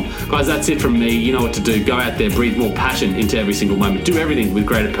thehiddenwhy.com. Guys, that's it from me. You know what to do. Go out there, breathe more passion into every single moment. Do everything with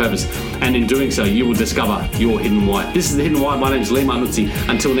greater purpose. And in doing so, you will discover your hidden why. This is The Hidden Why. My name is Lee Marnuzzi.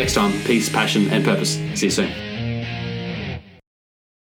 Until next time, peace, passion, and purpose. See you soon.